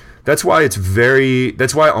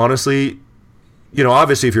honestly,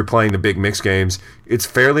 obviously if you're playing the big mix games, it's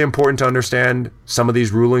fairly important to understand some of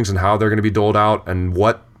these rulings and how they're going to be doled out and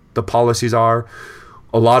what the policies are.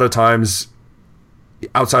 A lot of times,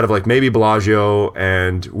 outside of like maybe Bellagio,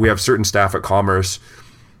 and we have certain staff at Commerce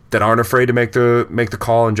that aren't afraid to make the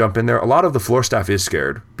call and jump in there. A lot of the floor staff is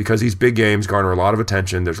scared because these big games garner a lot of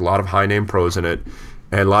attention. There's a lot of high-name pros in it,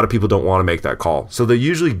 and a lot of people don't want to make that call. So they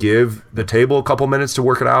usually give the table a couple minutes to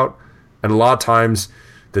work it out, and a lot of times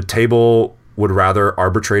the table would rather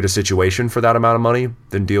arbitrate a situation for that amount of money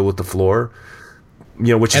than deal with the floor.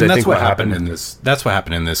 Which is, I think, what happened in this. That's what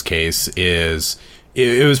happened in this case. Is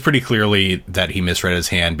it was pretty clearly that he misread his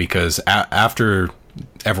hand because after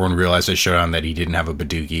everyone realized at Showdown that he didn't have a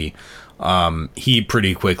Badoogie, he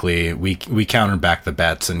pretty quickly we countered back the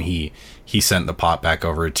bets, and he sent the pot back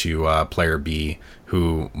over to player B,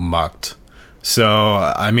 who mucked. So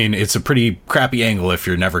I mean, it's a pretty crappy angle if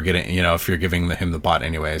you're never getting, if you're giving him the pot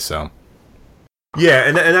anyway. So yeah,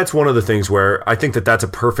 and that's one of the things where I think that's a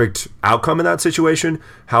perfect outcome in that situation.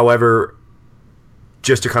 However,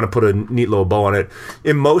 just to kind of put a neat little bow on it,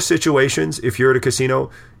 in most situations, if you're at a casino,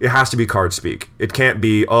 it has to be card speak. It can't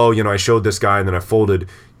be, I showed this guy and then I folded.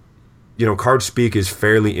 Card speak is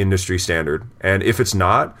fairly industry standard. And if it's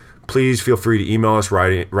not, please feel free to email us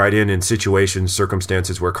right in situations,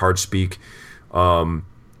 circumstances where card speak, isn't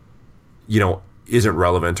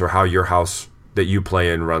relevant, or how your house that you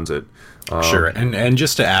play in runs it. Sure. And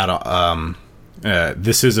just to add,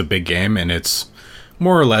 this is a big game, and it's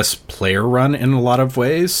more or less player run in a lot of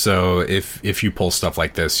ways. So if you pull stuff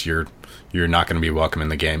like this, you're not going to be welcome in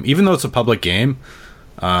the game. Even though it's a public game,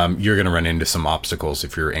 you're going to run into some obstacles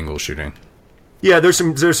if you're angle shooting. Yeah, there's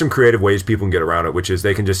some creative ways people can get around it, which is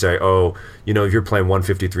they can just say, if you're playing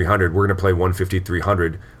 150-300, we're going to play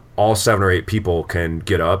 150-300. All 7 or 8 people can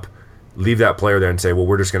get up, leave that player there and say, well,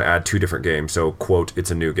 we're just going to add 2 different games. So, quote, it's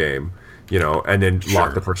a new game, and then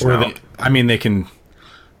lock the person out. They can...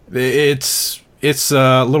 It's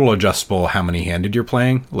a little adjustable how many handed you're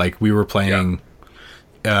playing. Like, we were playing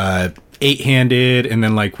 8-handed, and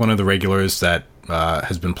then like one of the regulars that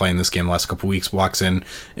has been playing this game the last couple weeks walks in,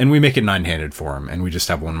 and we make it 9-handed for him, and we just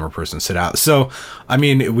have one more person sit out. So, I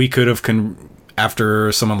mean, we could have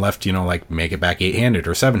after someone left, make it back 8-handed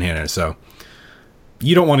or 7-handed. So,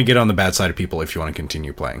 you don't want to get on the bad side of people if you want to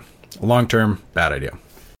continue playing. Long term, bad idea.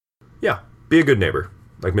 Yeah, be a good neighbor,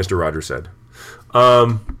 like Mr. Rogers said.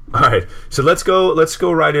 All right, so let's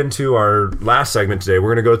go right into our last segment today.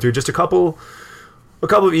 We're going to go through just a couple of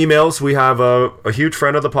emails. We have a huge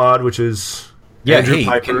friend of the pod, which is Andrew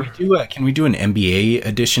Piper. Can we do an NBA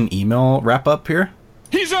edition email wrap up here?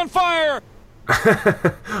 He's on fire.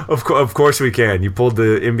 Of course we can. You pulled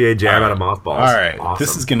the NBA Jam out of mothballs. All right, awesome.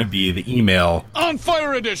 This is going to be the email on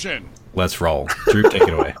fire edition. Let's roll. Drew, take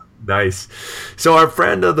it away. Nice. So our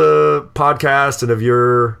friend of the podcast and of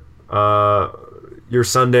your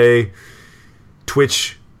Sunday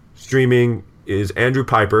Twitch streaming is Andrew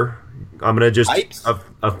Piper. I'm going to just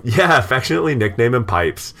affectionately nickname him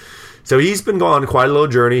Pipes. So he's been on quite a little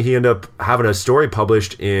journey. He ended up having a story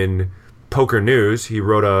published in Poker News. He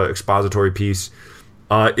wrote a expository piece.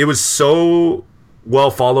 It was so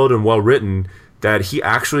well followed and well written that he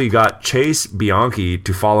actually got Chase Bianchi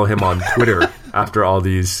to follow him on Twitter after all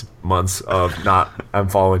these months of not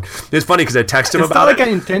unfollowing. It's funny because I texted him about it. It's not like I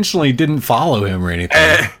intentionally didn't follow him or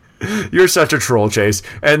anything. You're such a troll, Chase.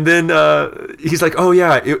 And then he's like, oh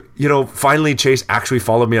yeah, finally Chase actually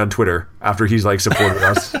followed me on Twitter after he's like supported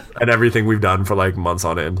us and everything we've done for like months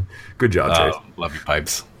on end. Good job, Chase. Love you,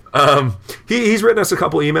 Pipes. He's written us a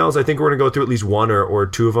couple emails. I think we're going to go through at least one or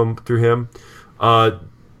 2 of them through him.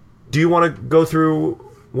 Do you want to go through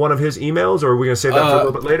one of his emails, or are we going to save that for a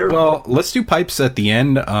little bit later? Well, let's do Pipes at the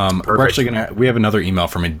end. We're actually we have another email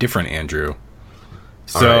from a different Andrew.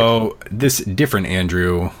 So this different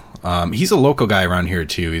Andrew, he's a local guy around here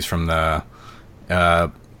too. He's from the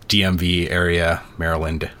DMV area,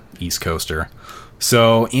 Maryland, East Coaster.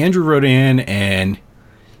 So Andrew wrote in and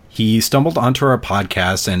he stumbled onto our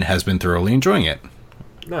podcast and has been thoroughly enjoying it.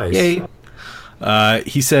 Nice. Yay.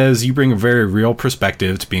 He says, you bring a very real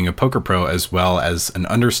perspective to being a poker pro as well as an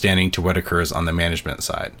understanding to what occurs on the management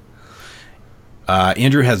side.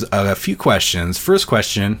 Andrew has a few questions. First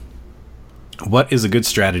question, what is a good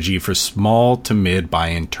strategy for small to mid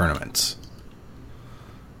buy-in tournaments?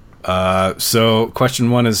 So question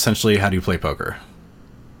 1 is essentially, how do you play poker?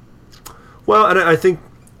 Well, and I think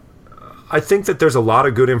that there's a lot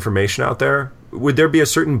of good information out there. Would there be a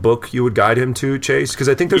certain book you would guide him to, Chase? Because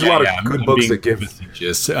I think there's a lot of good books that give...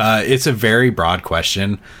 It's a very broad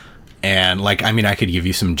question. And, I could give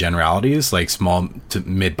you some generalities. Like, small to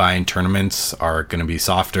mid-buy-in tournaments are going to be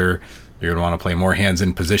softer. You're going to want to play more hands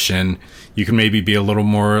in position. You can maybe be a little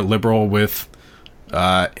more liberal with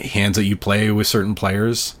hands that you play with certain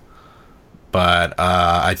players. But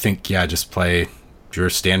I think, just play your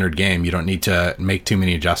standard game. You don't need to make too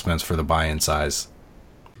many adjustments for the buy-in size.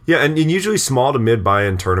 Yeah, and usually small to mid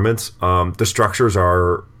buy-in tournaments, the structures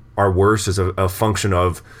are worse as a function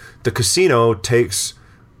of the casino takes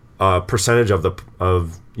a percentage of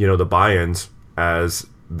the buy-ins as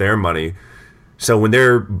their money. So when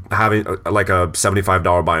they're having like a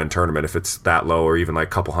 $75 buy-in tournament, if it's that low, or even like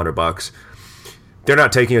a couple $100, they're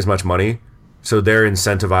not taking as much money, so they're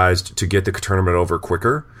incentivized to get the tournament over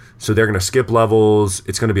quicker. So they're going to skip levels.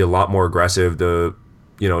 It's going to be a lot more aggressive. The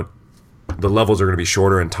levels are going to be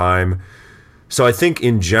shorter in time. So I think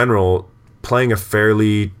in general, playing a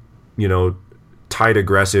fairly, tight,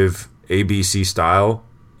 aggressive ABC style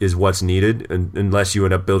is what's needed, unless you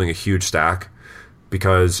end up building a huge stack,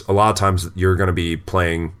 because a lot of times you're going to be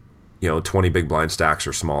playing 20 big blind stacks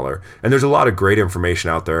or smaller. And there's a lot of great information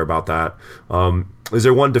out there about that. Is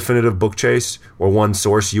there one definitive book chase or one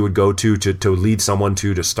source you would go to lead someone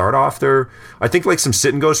to start off there? I think like some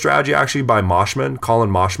sit and go strategy actually by Moshman, Colin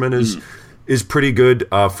Moshman is pretty good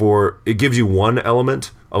for, it gives you one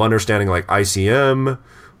element of understanding like ICM,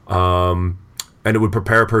 and it would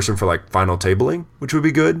prepare a person for like final tabling, which would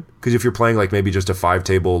be good. Because if you're playing like maybe just a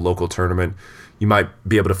 5-table local tournament, you might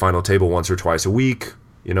be able to final table once or twice a week,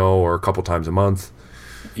 or a couple times a month.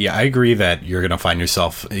 Yeah, I agree that you're going to find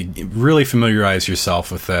yourself, really familiarize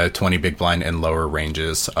yourself with the 20 big blind and lower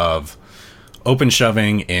ranges of open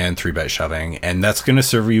shoving and 3-bet shoving. And that's going to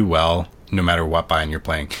serve you well no matter what buy-in you're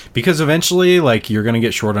playing. Because eventually, like, you're going to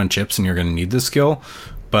get short on chips and you're going to need this skill.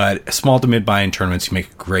 But small to mid buy-in tournaments, you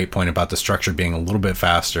make a great point about the structure being a little bit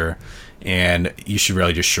faster. And you should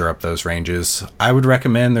really just shore up those ranges. I would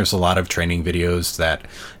recommend, there's a lot of training videos that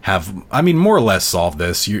have, more or less solve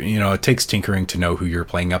this. It takes tinkering to know who you're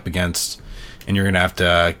playing up against, and you're going to have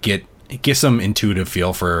to get some intuitive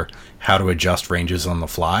feel for how to adjust ranges on the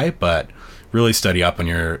fly, but really study up on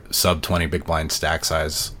your sub 20 big blind stack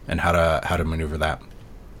size and how to maneuver that.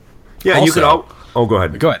 Yeah, also, you could go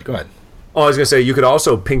ahead. Go ahead. Oh, I was going to say, you could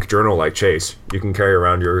also pink journal like Chase. You can carry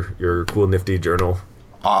around your cool nifty journal.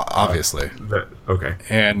 Obviously. Okay.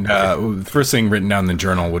 And the first thing written down in the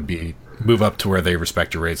journal would be move up to where they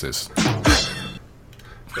respect your raises.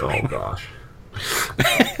 Oh, gosh.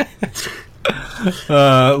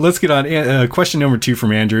 Let's get on. Question number 2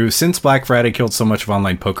 from Andrew. Since Black Friday killed so much of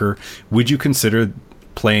online poker, would you consider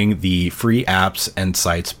playing the free apps and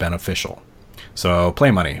sites beneficial? So,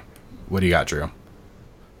 Play Money. What do you got, Drew?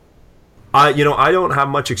 I don't have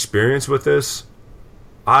much experience with this.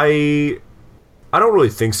 I don't really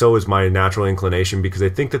think so is my natural inclination, because I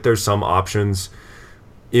think that there's some options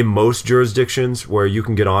in most jurisdictions where you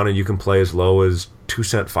can get on and you can play as low as 2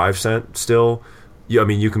 cent, 5 cent still.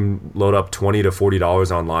 You can load up $20 to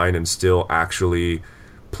 $40 online and still actually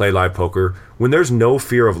play live poker. When there's no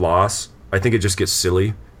fear of loss, I think it just gets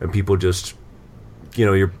silly and people just,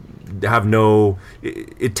 it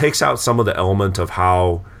takes out some of the element of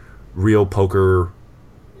how real poker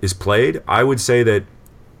is played. I would say that,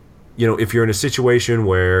 if you're in a situation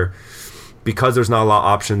where, because there's not a lot of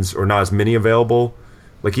options or not as many available,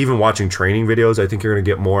 like even watching training videos, I think you're going to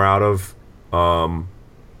get more out of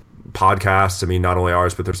podcasts. Not only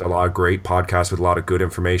ours, but there's a lot of great podcasts with a lot of good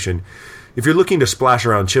information. If you're looking to splash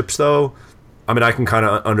around chips, though, I can kind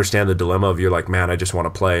of understand the dilemma of, you're like, man, I just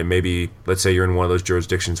want to play. Maybe, let's say you're in one of those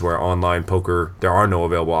jurisdictions where online poker, there are no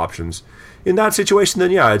available options. In that situation, then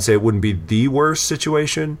yeah, I'd say it wouldn't be the worst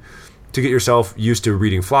situation to get yourself used to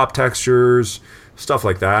reading flop textures, stuff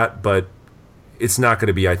like that, but it's not going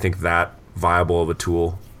to be, I think, that viable of a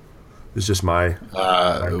tool. It's just my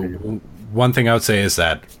one thing I would say is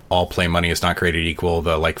that all Play Money is not created equal.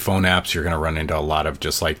 The phone apps, you're going to run into a lot of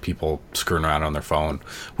just people screwing around on their phone.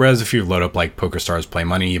 Whereas if you load up PokerStars Play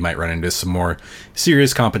Money, you might run into some more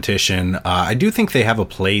serious competition. I do think they have a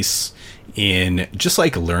place in just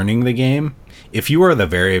learning the game. If you are the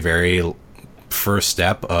very, very first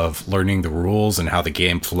step of learning the rules and how the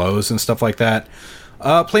game flows and stuff like that,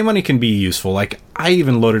 Play Money can be useful. I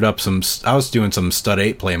even loaded up I was doing some Stud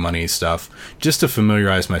 8 Play Money stuff just to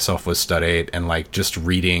familiarize myself with Stud 8 and just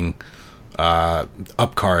reading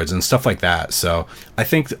up cards and stuff like that. So I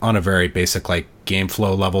think on a very basic game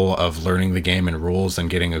flow level of learning the game and rules and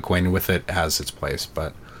getting acquainted with it has its place.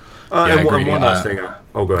 But yeah, and one last thing.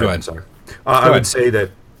 Go ahead. Sorry. I would say.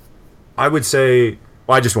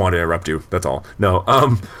 Well, I just wanted to interrupt you. That's all. No. I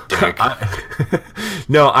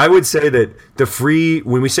would say that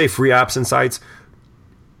when we say free apps and sites,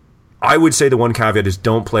 I would say the one caveat is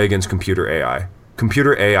don't play against computer AI.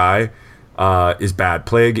 Computer AI is bad.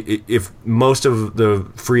 If most of the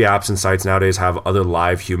free apps and sites nowadays have other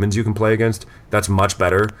live humans you can play against, that's much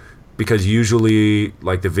better, because usually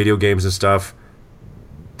the video games and stuff,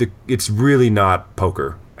 it's really not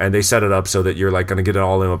poker, and they set it up so that you're going to get it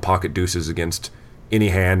all in with pocket deuces against any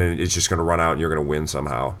hand, and it's just going to run out and you're going to win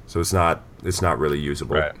somehow. So it's not really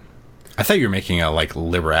usable. Right. I thought you were making a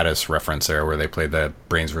Liberatus reference there where they play the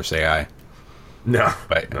Brains vs. AI. No.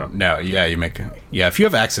 But no, yeah, if you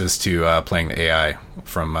have access to playing the AI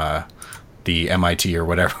from the MIT or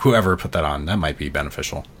whatever, whoever put that on, that might be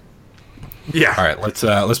beneficial. Yeah. All right,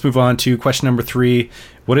 let's move on to question number 3.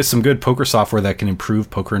 What is some good poker software that can improve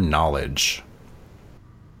poker knowledge?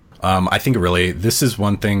 I think this is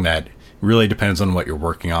one thing that really depends on what you're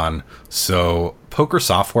working on. So poker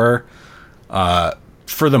software,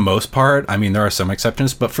 for the most part, I mean, there are some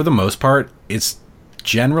exceptions, but for the most part, it's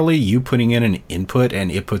generally you putting in an input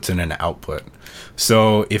and it puts in an output.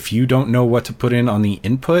 So if you don't know what to put in on the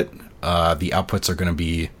input, the outputs are going to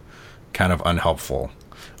be kind of unhelpful.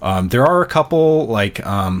 There are a couple, like,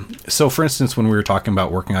 so for instance, when we were talking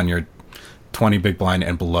about working on your 20 big blind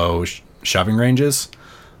and below shoving ranges,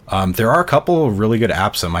 there are a couple of really good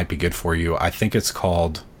apps that might be good for you. I think it's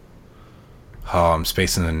called, I'm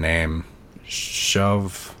spacing the name,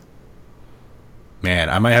 Shove. Man,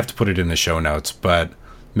 I might have to put it in the show notes, but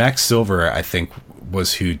Max Silver, I think,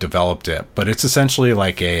 was who developed it. But it's essentially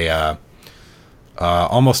like a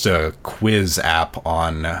almost a quiz app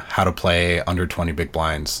on how to play under 20 big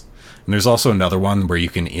blinds. And there's also another one where you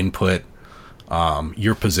can input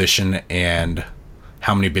your position and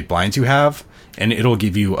how many big blinds you have, and it'll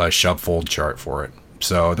give you a shove fold chart for it.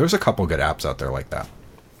 So there's a couple good apps out there like that.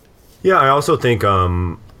 Yeah, I also think,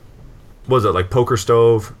 was it like Poker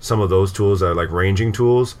Stove? Some of those tools are like ranging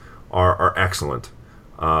tools are excellent.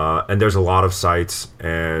 And there's a lot of sites,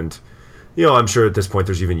 and I'm sure at this point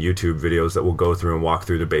there's even YouTube videos that will go through and walk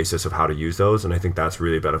through the basis of how to use those, and I think that's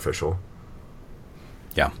really beneficial.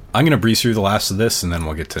 Yeah, I'm going to breeze through the last of this, and then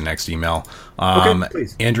we'll get to the next email. Okay,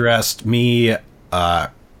 please. Andrew asked me,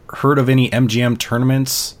 heard of any MGM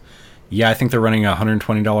tournaments? Yeah, I think they're running a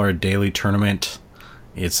 $120 daily tournament.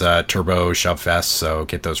 It's a turbo shove fest, so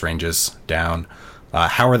get those ranges down.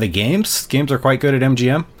 How are the games? Games are quite good at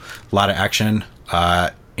MGM. A lot of action.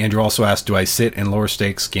 Andrew also asked, do I sit in lower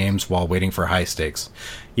stakes games while waiting for high stakes?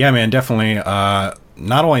 Yeah, man, definitely.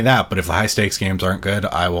 Not only that, but if the high stakes games aren't good,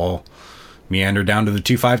 I will meander down to the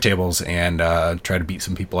 2-5 tables and try to beat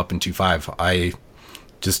some people up in 2-5. I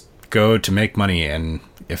just go to make money, and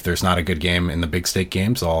if there's not a good game in the big stake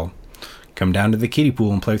games, I'll come down to the kiddie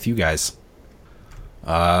pool and play with you guys.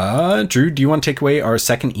 Drew, do you want to take away our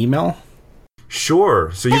second email?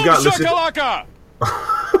 Sure. So you've got listed. Shakalaka!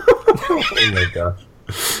 Oh my gosh.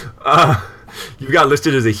 You've got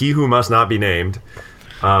listed as a he who must not be named.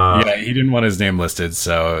 Yeah, he didn't want his name listed,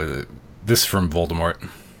 so this is from Voldemort.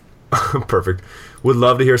 Perfect. Would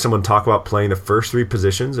love to hear someone talk about playing the first three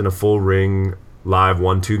positions in a full ring live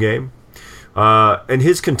 1-2 game. And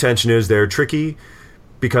his contention is they're tricky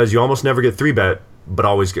because you almost never get 3-bet, but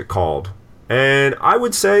always get called. And I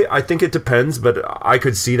would say, I think it depends, but I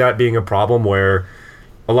could see that being a problem where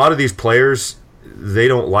a lot of these players, they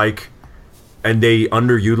don't like and they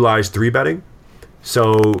underutilize 3-betting.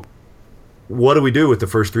 So what do we do with the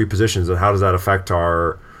first three positions, and how does that affect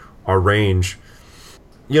our range?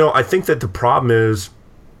 I think that the problem is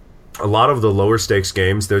a lot of the lower stakes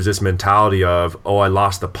games, there's this mentality of, oh, I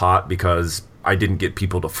lost the pot because I didn't get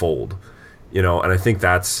people to fold. And I think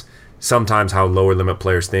that's sometimes how lower limit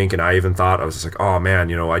players think. And I even thought, I was just like, oh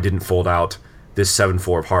man, I didn't fold out this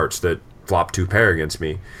 7-4 of hearts that flopped 2 pair against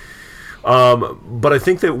me. But I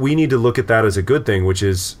think that we need to look at that as a good thing, which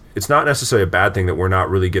is it's not necessarily a bad thing that we're not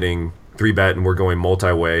really getting 3-bet and we're going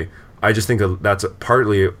multi-way. I just think that that's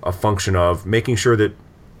partly a function of making sure that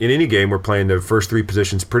in any game we're playing the first three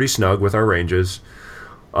positions pretty snug with our ranges.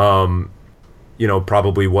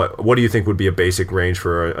 Probably what do you think would be a basic range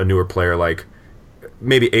for a newer player, like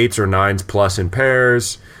maybe 8s or 9s plus in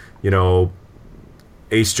pairs,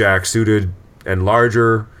 ace jack suited and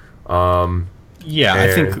larger. Yeah,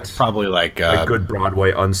 I think probably like a good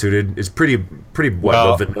Broadway unsuited is pretty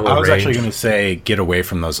well, vanilla I was range. actually going to say get away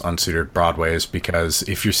from those unsuited Broadways, because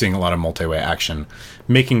if you're seeing a lot of multi-way action,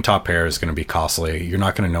 making top pair is going to be costly. You're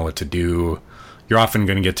not going to know what to do. You're often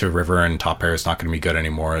going to get to a river and top pair is not going to be good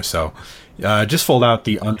anymore. So just fold out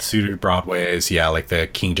the unsuited Broadways. Yeah, like the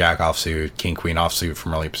king jack offsuit, king queen offsuit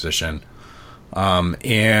from early position. Open,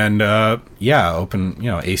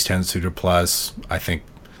 ace 10 suited plus. I think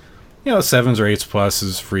 7s or 8s plus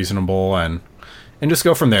is reasonable, and just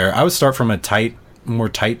go from there. I would start from a more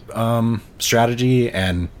tight strategy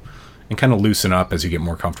and kind of loosen up as you get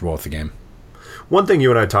more comfortable with the game. One thing you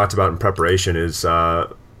and I talked about in preparation is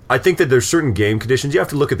I think that there's certain game conditions. You have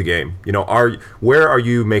to look at the game. Where are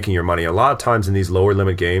you making your money? A lot of times in these lower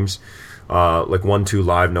limit games, like 1-2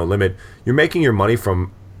 live, no limit, you're making your money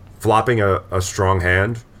from flopping a strong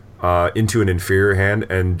hand into an inferior hand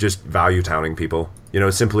and just value towning people.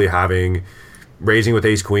 Simply raising with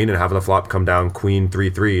ace queen and having the flop come down queen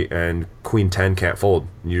 3-3 and queen 10 can't fold.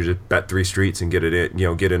 You just bet 3 streets and get it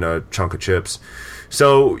in, get in a chunk of chips.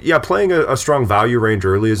 So yeah, playing a strong value range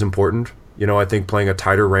early is important. I think playing a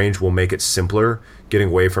tighter range will make it simpler, getting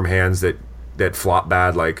away from hands that flop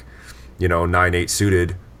bad, like 9-8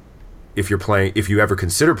 suited, if you ever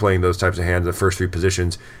consider playing those types of hands in the first three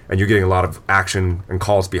positions, and you're getting a lot of action and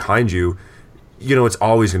calls behind you, it's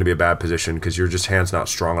always going to be a bad position because your just hand's not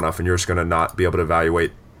strong enough, and you're just going to not be able to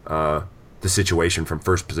evaluate the situation from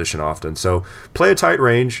first position often. So play a tight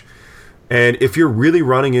range, and if you're really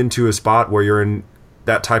running into a spot where you're in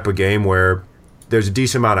that type of game where there's a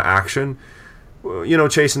decent amount of action,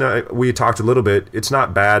 Chase and I, we talked a little bit, it's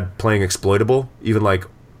not bad playing exploitable, even like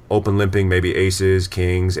open limping, maybe aces,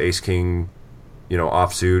 kings, ace king,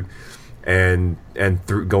 offsuit, and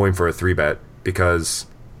going for a 3-bet, because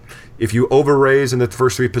if you over raise in the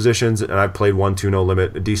first three positions, and I've played 1-2 no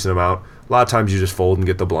limit a decent amount, a lot of times you just fold and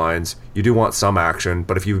get the blinds. You do want some action,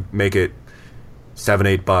 but if you make it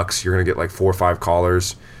 $7-8, you're gonna get like 4 or 5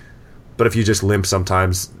 callers. But if you just limp,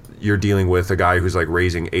 sometimes you're dealing with a guy who's like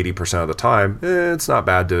raising 80% of the time. It's not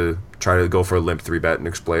bad to try to go for a limp 3-bet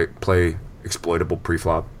and play exploitable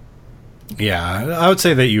preflop. Yeah, I would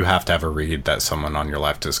say that you have to have a read that someone on your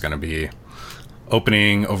left is going to be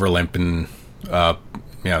opening over limp and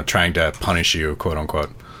trying to punish you, quote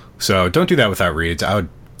unquote. So don't do that without reads. I would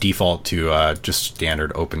default to just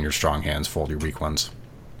standard open your strong hands, fold your weak ones.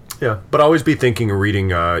 Yeah, but always be thinking and reading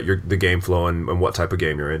the game flow and what type of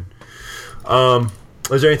game you're in.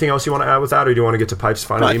 Is there anything else you want to add with that, or do you want to get to Pipe's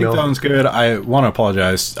final email? I think that one's good. I want to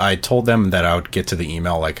apologize. I told them that I would get to the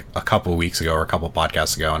email like a couple of weeks ago or a couple of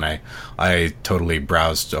podcasts ago, and I totally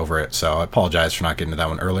browsed over it. So I apologize for not getting to that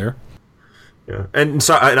one earlier. Yeah, and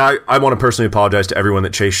so I want to personally apologize to everyone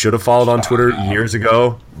that Chase should have followed on Twitter years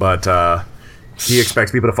ago, but he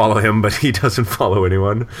expects people to follow him, but he doesn't follow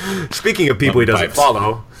anyone. Speaking of people he doesn't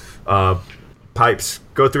follow, Pipes,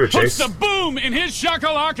 go through it, Chase. Puts the boom in his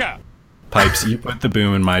shakalaka. Pipes, you put the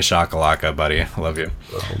boom in my shakalaka, buddy. I love you.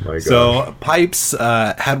 Oh my god. So Pipes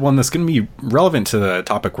had one that's going to be relevant to the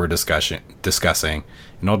topic we're discussing,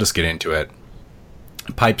 and I'll just get into it.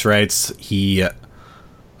 Pipes writes he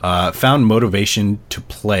found motivation to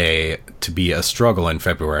play to be a struggle in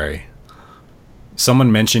February.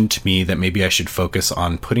 Someone mentioned to me that maybe I should focus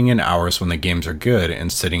on putting in hours when the games are good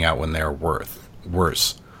and sitting out when they're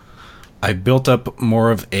worse. I built up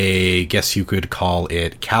more of a, guess you could call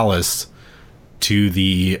it, callous to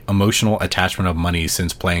the emotional attachment of money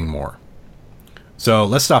since playing more. So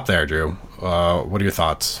let's stop there, Drew. What are your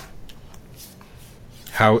thoughts?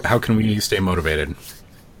 How can we stay motivated?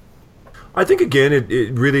 I think, again,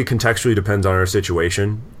 it really contextually depends on our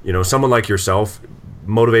situation. Someone like yourself,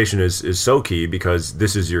 motivation is so key because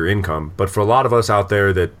this is your income. But for a lot of us out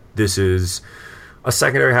there that this is a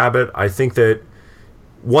secondary habit, I think that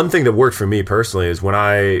one thing that worked for me personally is when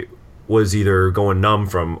I was either going numb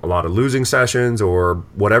from a lot of losing sessions or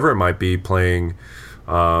whatever it might be, playing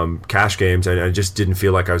cash games, and I just didn't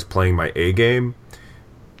feel like I was playing my A game.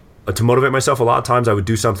 To motivate myself, a lot of times I would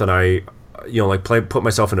do something put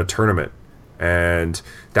myself in a tournament, and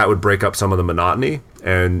that would break up some of the monotony.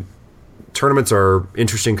 And tournaments are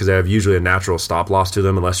interesting because they have usually a natural stop loss to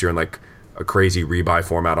them unless you're in like a crazy rebuy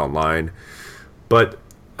format online. But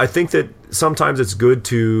I think that sometimes it's good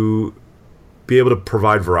to be able to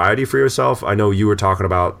provide variety for yourself. I know you were talking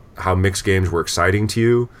about how mixed games were exciting to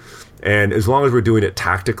you, and as long as we're doing it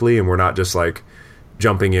tactically and we're not just like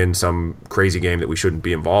jumping in some crazy game that we shouldn't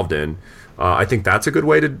be involved in, I think that's a good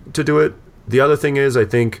way to do it. The other thing is, I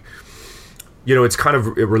think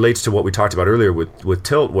it relates to what we talked about earlier with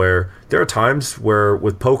Tilt, where there are times where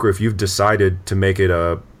with poker, if you've decided to make it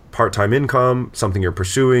a part-time income, something you're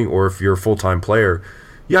pursuing, or if you're a full-time player,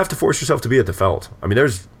 you have to force yourself to be at the felt. I mean,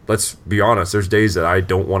 let's be honest, there's days that I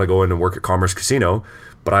don't want to go in and work at Commerce Casino,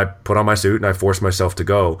 but I put on my suit and I force myself to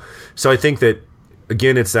go. So I think that,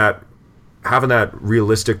 again, it's that having that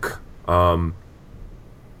realistic,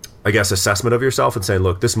 assessment of yourself and saying,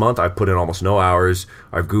 look, this month I've put in almost no hours.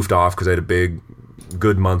 I've goofed off because I had a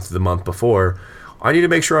good month the month before. I need to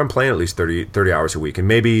make sure I'm playing at least 30 hours a week. And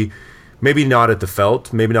maybe not at the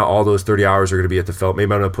felt. Maybe not all those 30 hours are going to be at the felt.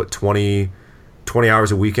 Maybe I'm going to put 20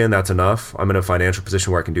 hours a weekend. That's enough. I'm in a financial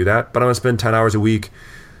position where I can do that. But I'm going to spend 10 hours a week,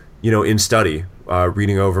 in study,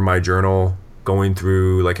 reading over my journal, going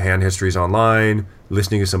through like hand histories online,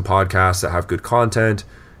 listening to some podcasts that have good content,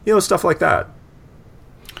 stuff like that.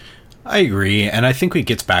 I agree, and I think it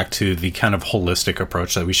gets back to the kind of holistic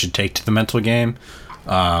approach that we should take to the mental game.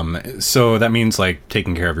 So that means like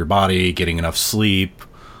taking care of your body, getting enough sleep,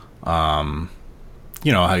 sorting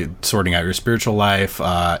out your spiritual life.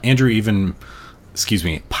 Andrew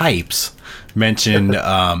Pipes mentioned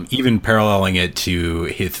even paralleling it to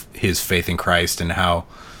his faith in Christ, and how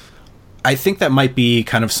I think that might be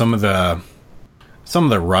kind of some of the some of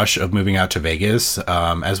the rush of moving out to Vegas.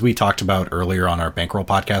 As we talked about earlier on our Bankroll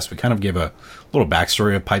podcast, we kind of gave a little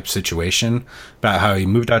backstory of Pipe's situation about how he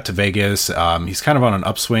moved out to Vegas. He's kind of on an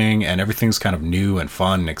upswing and everything's kind of new and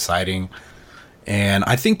fun and exciting. And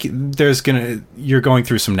I think you're going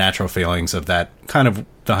through some natural failings of that kind of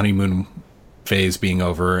the honeymoon phase being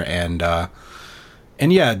over. And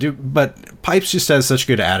yeah, but Pipes just has such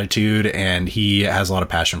good attitude and he has a lot of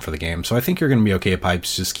passion for the game. So I think you're going to be okay at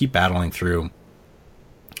Pipes. Just keep battling through.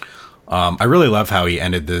 I really love how he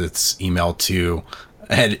ended this email too,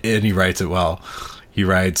 and he writes it well. He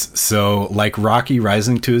writes, "So like Rocky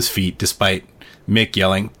rising to his feet despite Mick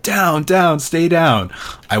yelling, 'Down, down, stay down,'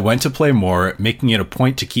 I went to play more, making it a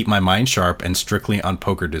point to keep my mind sharp and strictly on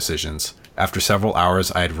poker decisions. After several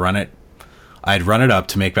hours, I'd run it up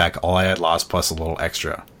to make back all I had lost plus a little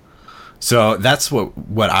extra." So that's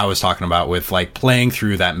what I was talking about with like playing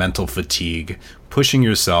through that mental fatigue, pushing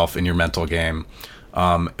yourself in your mental game.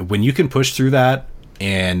 When you can push through that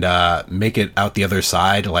and make it out the other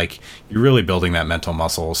side, like you're really building that mental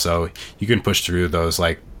muscle. So you can push through those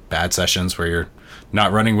like bad sessions where you're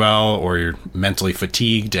not running well or you're mentally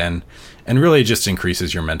fatigued, and really just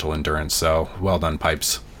increases your mental endurance. So well done,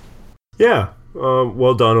 Pipes. Yeah,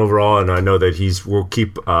 well done overall, and I know that we'll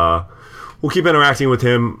keep interacting with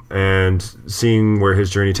him and seeing where his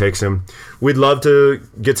journey takes him. We'd love to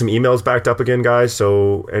get some emails backed up again, guys,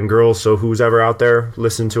 and girls, so who's ever out there,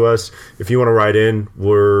 listen to us. If you want to write in,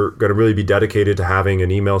 we're going to really be dedicated to having an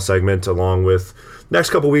email segment along with next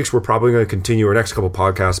couple weeks. We're probably going to continue, or next couple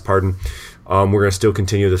podcasts, we're going to still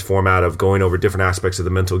continue this format of going over different aspects of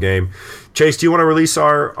the mental game. Chase, do you want to release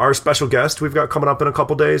our special guest we've got coming up in a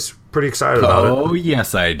couple days? Pretty excited about it. Oh,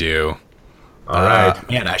 yes, I do. All right.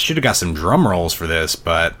 Man, I should have got some drum rolls for this,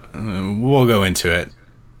 but we'll go into it.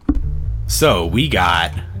 So we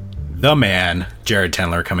got the man, Jared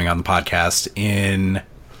Tendler, coming on the podcast in...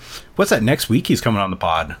 What's that? Next week he's coming on the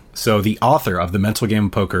pod. So the author of The Mental Game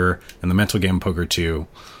of Poker and The Mental Game of Poker 2,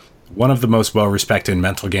 one of the most well-respected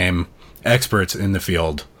mental game experts in the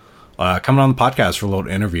field, coming on the podcast for a little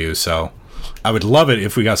interview. So I would love it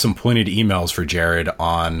if we got some pointed emails for Jared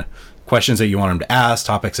on questions that you want him to ask,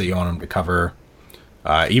 topics that you want him to cover,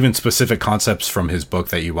 even specific concepts from his book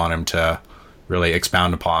that you want him to really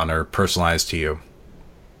expound upon or personalize to you.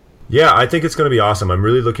 Yeah, I think it's going to be awesome. I'm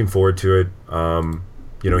really looking forward to it.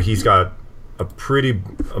 He's got a pretty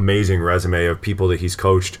amazing resume of people that he's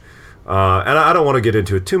coached. And I don't want to get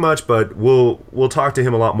into it too much, but we'll talk to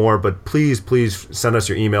him a lot more. But please send us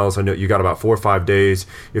your emails. I know you got about 4 or 5 days.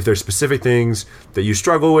 If there's specific things that you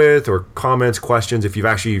struggle with or comments, questions, if you're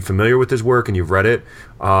actually familiar with his work and you've read it,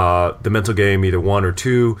 The Mental Game, either 1 or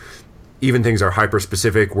 2, even things are hyper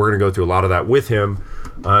specific. We're going to go through a lot of that with him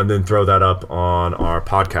and then throw that up on our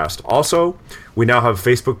podcast. Also, we now have a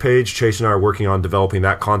Facebook page. Chase and I are working on developing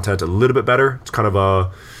that content a little bit better. It's kind of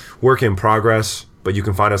a work in progress, but you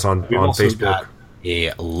can find us on Facebook. Got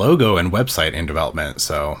a logo and website in development,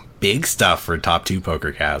 so big stuff for Top 2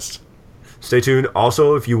 PokerCast. Stay tuned.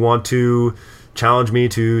 Also, if you want to challenge me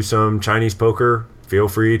to some Chinese poker, feel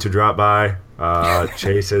free to drop by.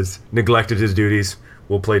 Chase has neglected his duties.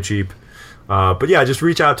 We'll play cheap. But yeah, just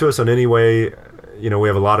reach out to us on any way. We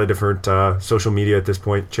have a lot of different social media at this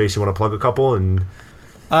point. Chase, you want to plug a couple? And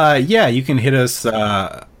yeah, you can hit us.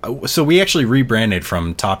 So we actually rebranded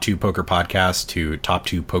from Top 2 Poker Podcast to Top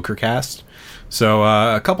 2 PokerCast. So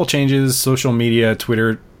a couple changes: social media,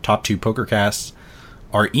 Twitter, Top 2 PokerCast.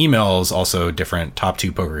 Our email is also different: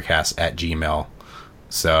 top2pokercast@gmail.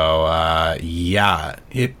 So yeah,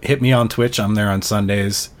 hit me on Twitch. I'm there on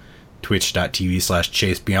Sundays.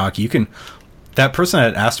 Twitch.tv/Chase Bianchi. You can. That person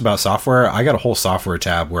that asked about software, I got a whole software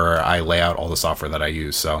tab where I lay out all the software that I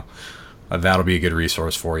use. So that'll be a good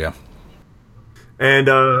resource for you. And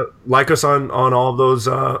like us on all of those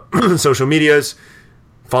social medias.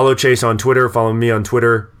 Follow Chase on Twitter. Follow me on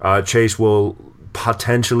Twitter. Chase will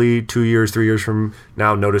potentially 2 years, 3 years from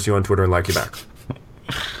now notice you on Twitter and like you back.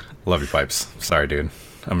 Love your Pipes. Sorry, dude.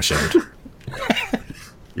 I'm ashamed.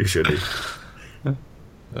 You should be.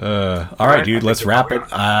 All right, dude. Let's wrap it.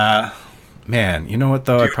 Man, you know what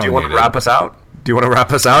though? Do you want to wrap us out? Do you want to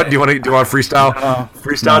freestyle?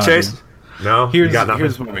 Freestyle, Chase? No. You got nothing?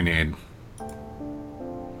 Here's what we need.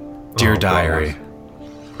 Dear Diary.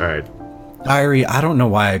 All right. Diary, I don't know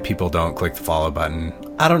why people don't click the follow button.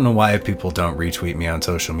 I don't know why people don't retweet me on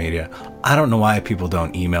social media. I don't know why people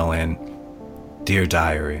don't email in. Dear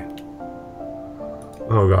Diary.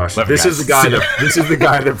 Oh gosh, this is the guy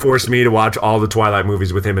that forced me to watch all the Twilight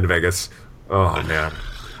movies with him in Vegas. Oh man.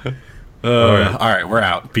 All right, we're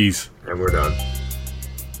out. Peace. And we're done.